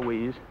mean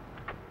Eloise.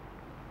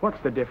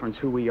 What's the difference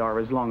who we are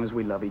as long as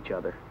we love each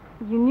other?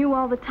 You knew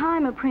all the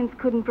time a prince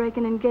couldn't break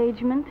an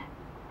engagement.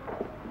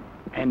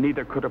 And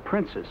neither could a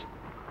princess.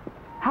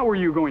 How are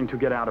you going to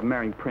get out of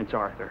marrying Prince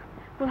Arthur?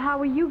 Well, how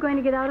are you going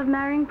to get out of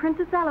marrying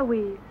Princess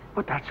Eloise?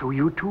 But that's who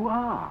you two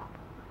are.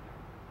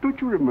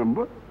 Don't you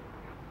remember?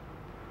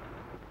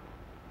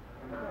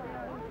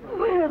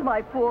 Where's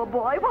my poor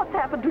boy? What's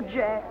happened to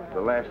Jack?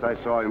 The last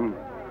I saw him,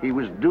 he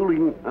was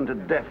dueling unto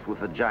death with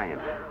the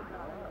giant.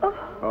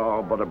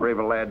 Oh, but a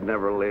braver lad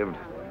never lived.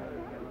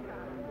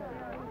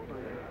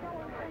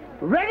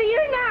 Ready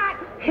or not,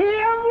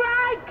 here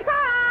I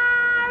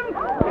come!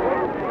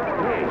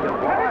 Hey, your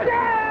boy.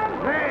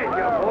 Hey,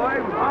 your boy.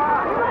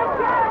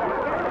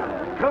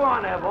 Come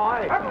on there,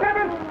 boy. I'm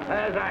coming.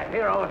 There's a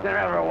hero if there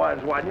ever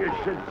was one. You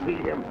should see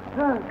him.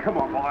 Come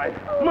on, boy.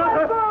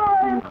 My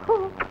boy!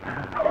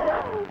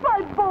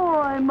 My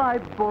boy, my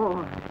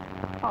boy.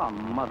 Oh,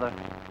 Mother,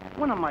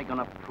 when am I going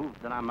to prove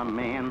that I'm a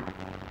man?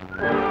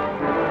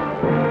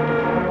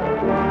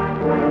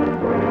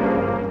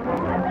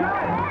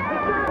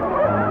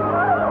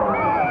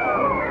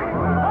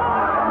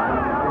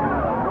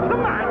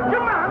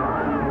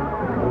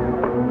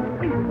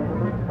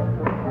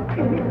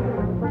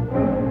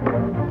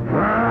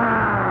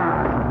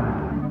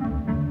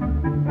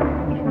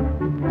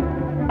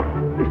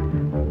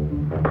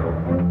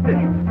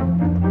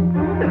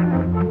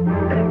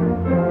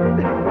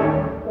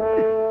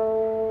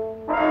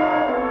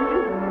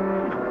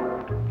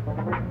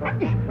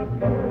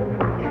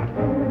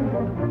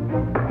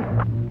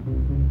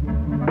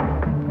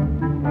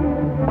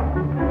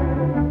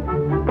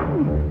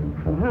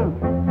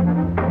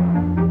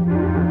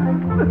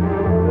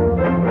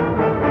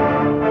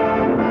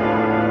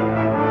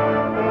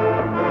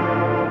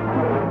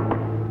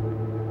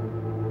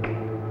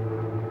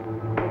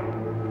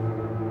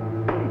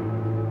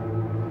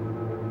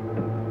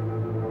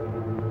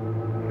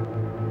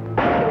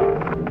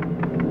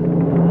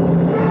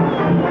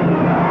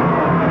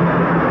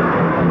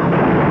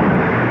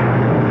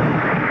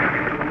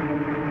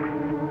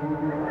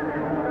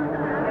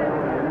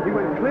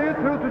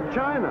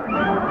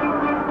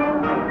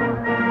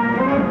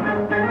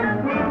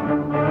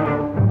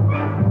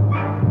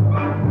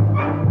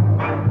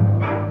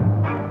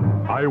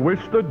 I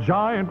wish the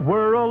giant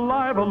were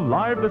alive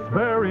this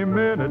very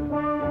minute.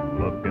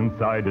 Look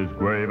inside his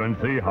grave and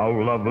see how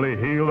lovely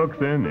he looks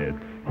in it.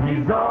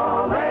 He's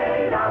all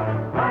laid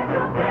out like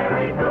a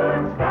very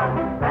good stuff,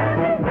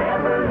 and he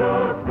never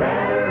looked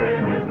better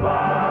in his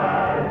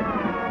life.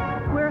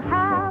 We're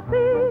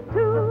happy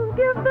to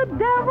give the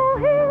devil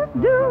his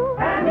due,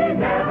 And he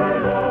never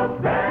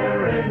looked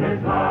better in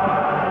his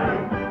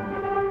life.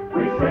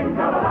 We sing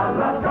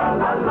tra-la-la,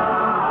 tra-la-la,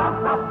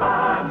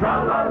 ha-ha-ha,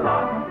 tra-la-la.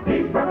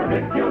 He's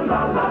perpendicular,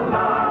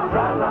 la-la-la,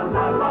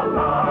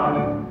 tra-la-la-la-la.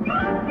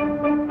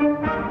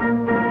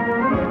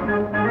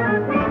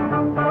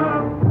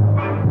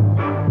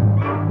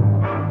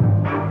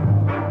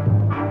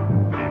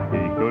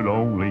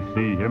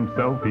 See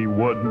himself, he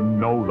wouldn't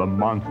know the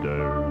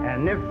monster.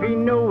 And if he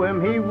knew him,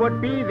 he would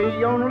be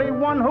the only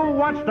one who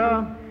wants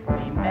to.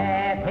 He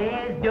met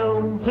his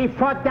doom. He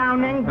fought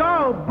down and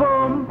go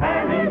boom.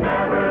 And he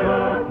never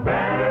looked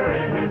better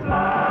in his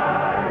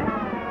life.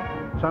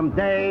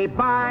 Someday,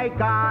 by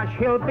gosh,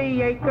 he'll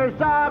be acres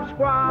of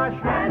squash.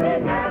 And he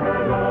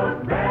never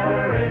looked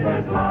better in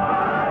his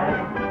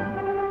life.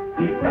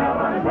 He fell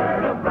on his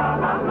word of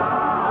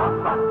tra-la-la.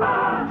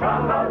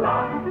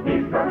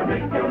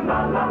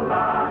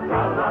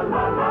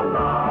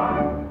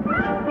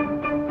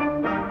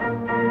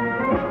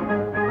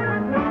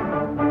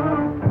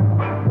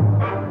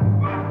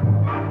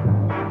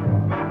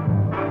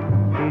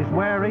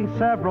 bring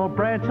several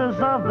branches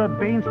of the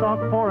beanstalk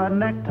for a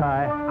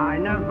necktie. I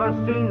never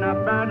seen a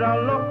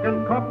better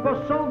looking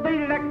couple, so they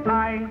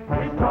necktie.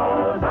 His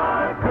toes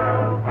are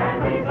curled,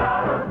 and he's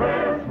out of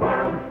this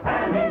world,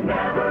 and he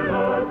never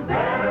looked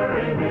better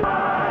in his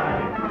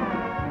life.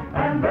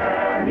 And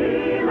there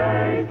he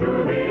lays to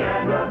the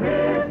end of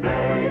his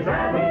days,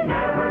 and he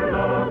never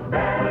looked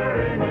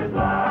better in his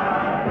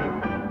life.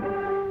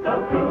 So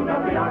tune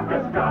up the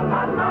orchestra,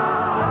 la la,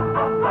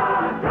 ha ha,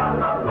 tra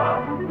la la,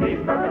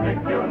 he's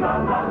perpendicular, la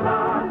la la,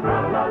 tra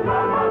la la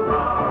la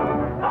la.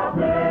 A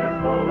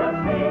blissful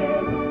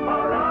scene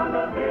around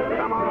the village.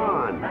 Come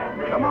on,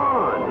 come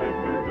on.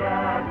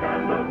 Jack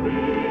and the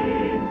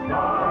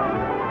Beanstalk.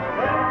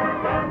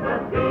 Jack and the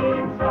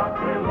Beanstalk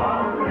will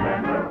all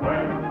remember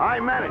when I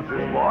manage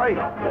this, boy.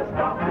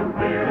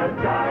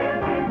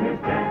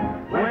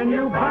 When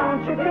you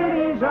bounce your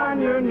kiddies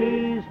on your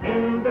knees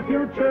in the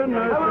future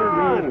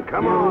nursery,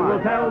 come on. You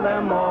will tell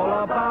them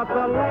all about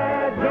the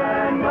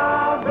legend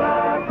of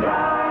the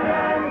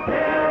giant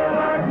killer.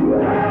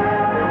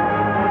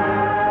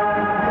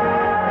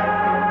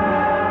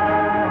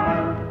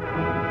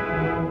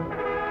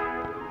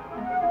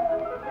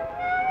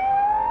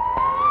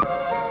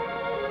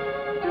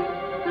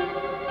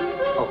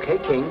 Okay,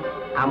 King.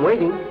 I'm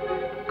waiting.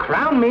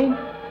 Crown me.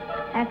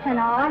 That's an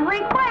odd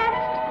request.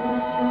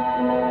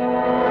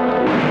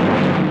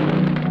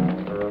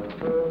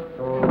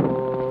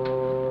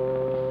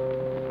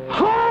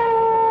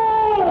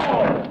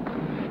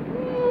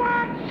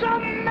 What's the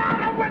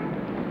matter with...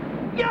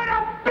 You're the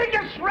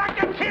biggest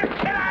racketeer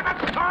kid I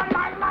ever saw in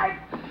my life.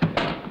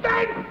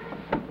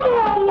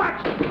 Oh, what?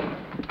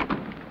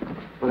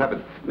 What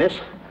happened? Miss,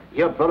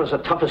 your brother's the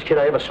toughest kid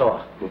I ever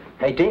saw.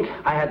 Hey, Dink,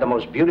 I had the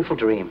most beautiful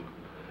dream.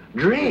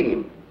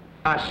 Dream?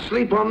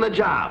 Asleep on the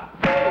job.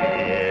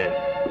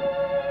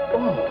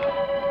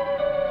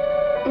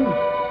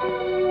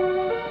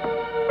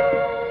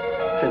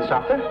 Prince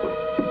Arthur?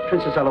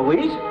 Princess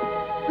Eloise?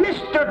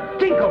 Mr.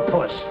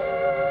 Dinklepuss!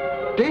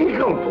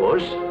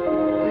 Dinklepuss?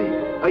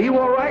 Are you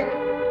all right?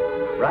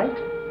 Right?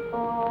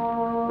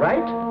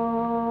 Right?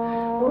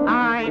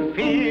 I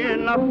fear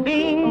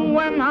nothing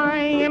when I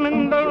am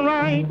in the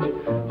right.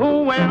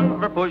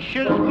 Whoever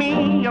pushes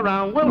me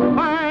around will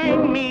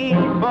find me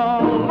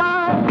full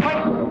of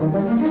fight.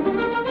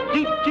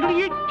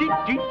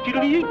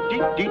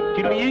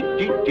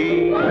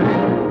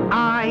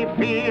 I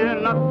fear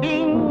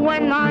nothing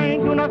when I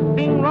do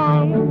nothing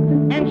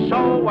wrong, and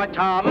so I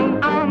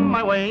toddle on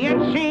my way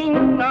and sing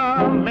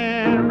a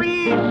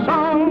merry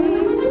song.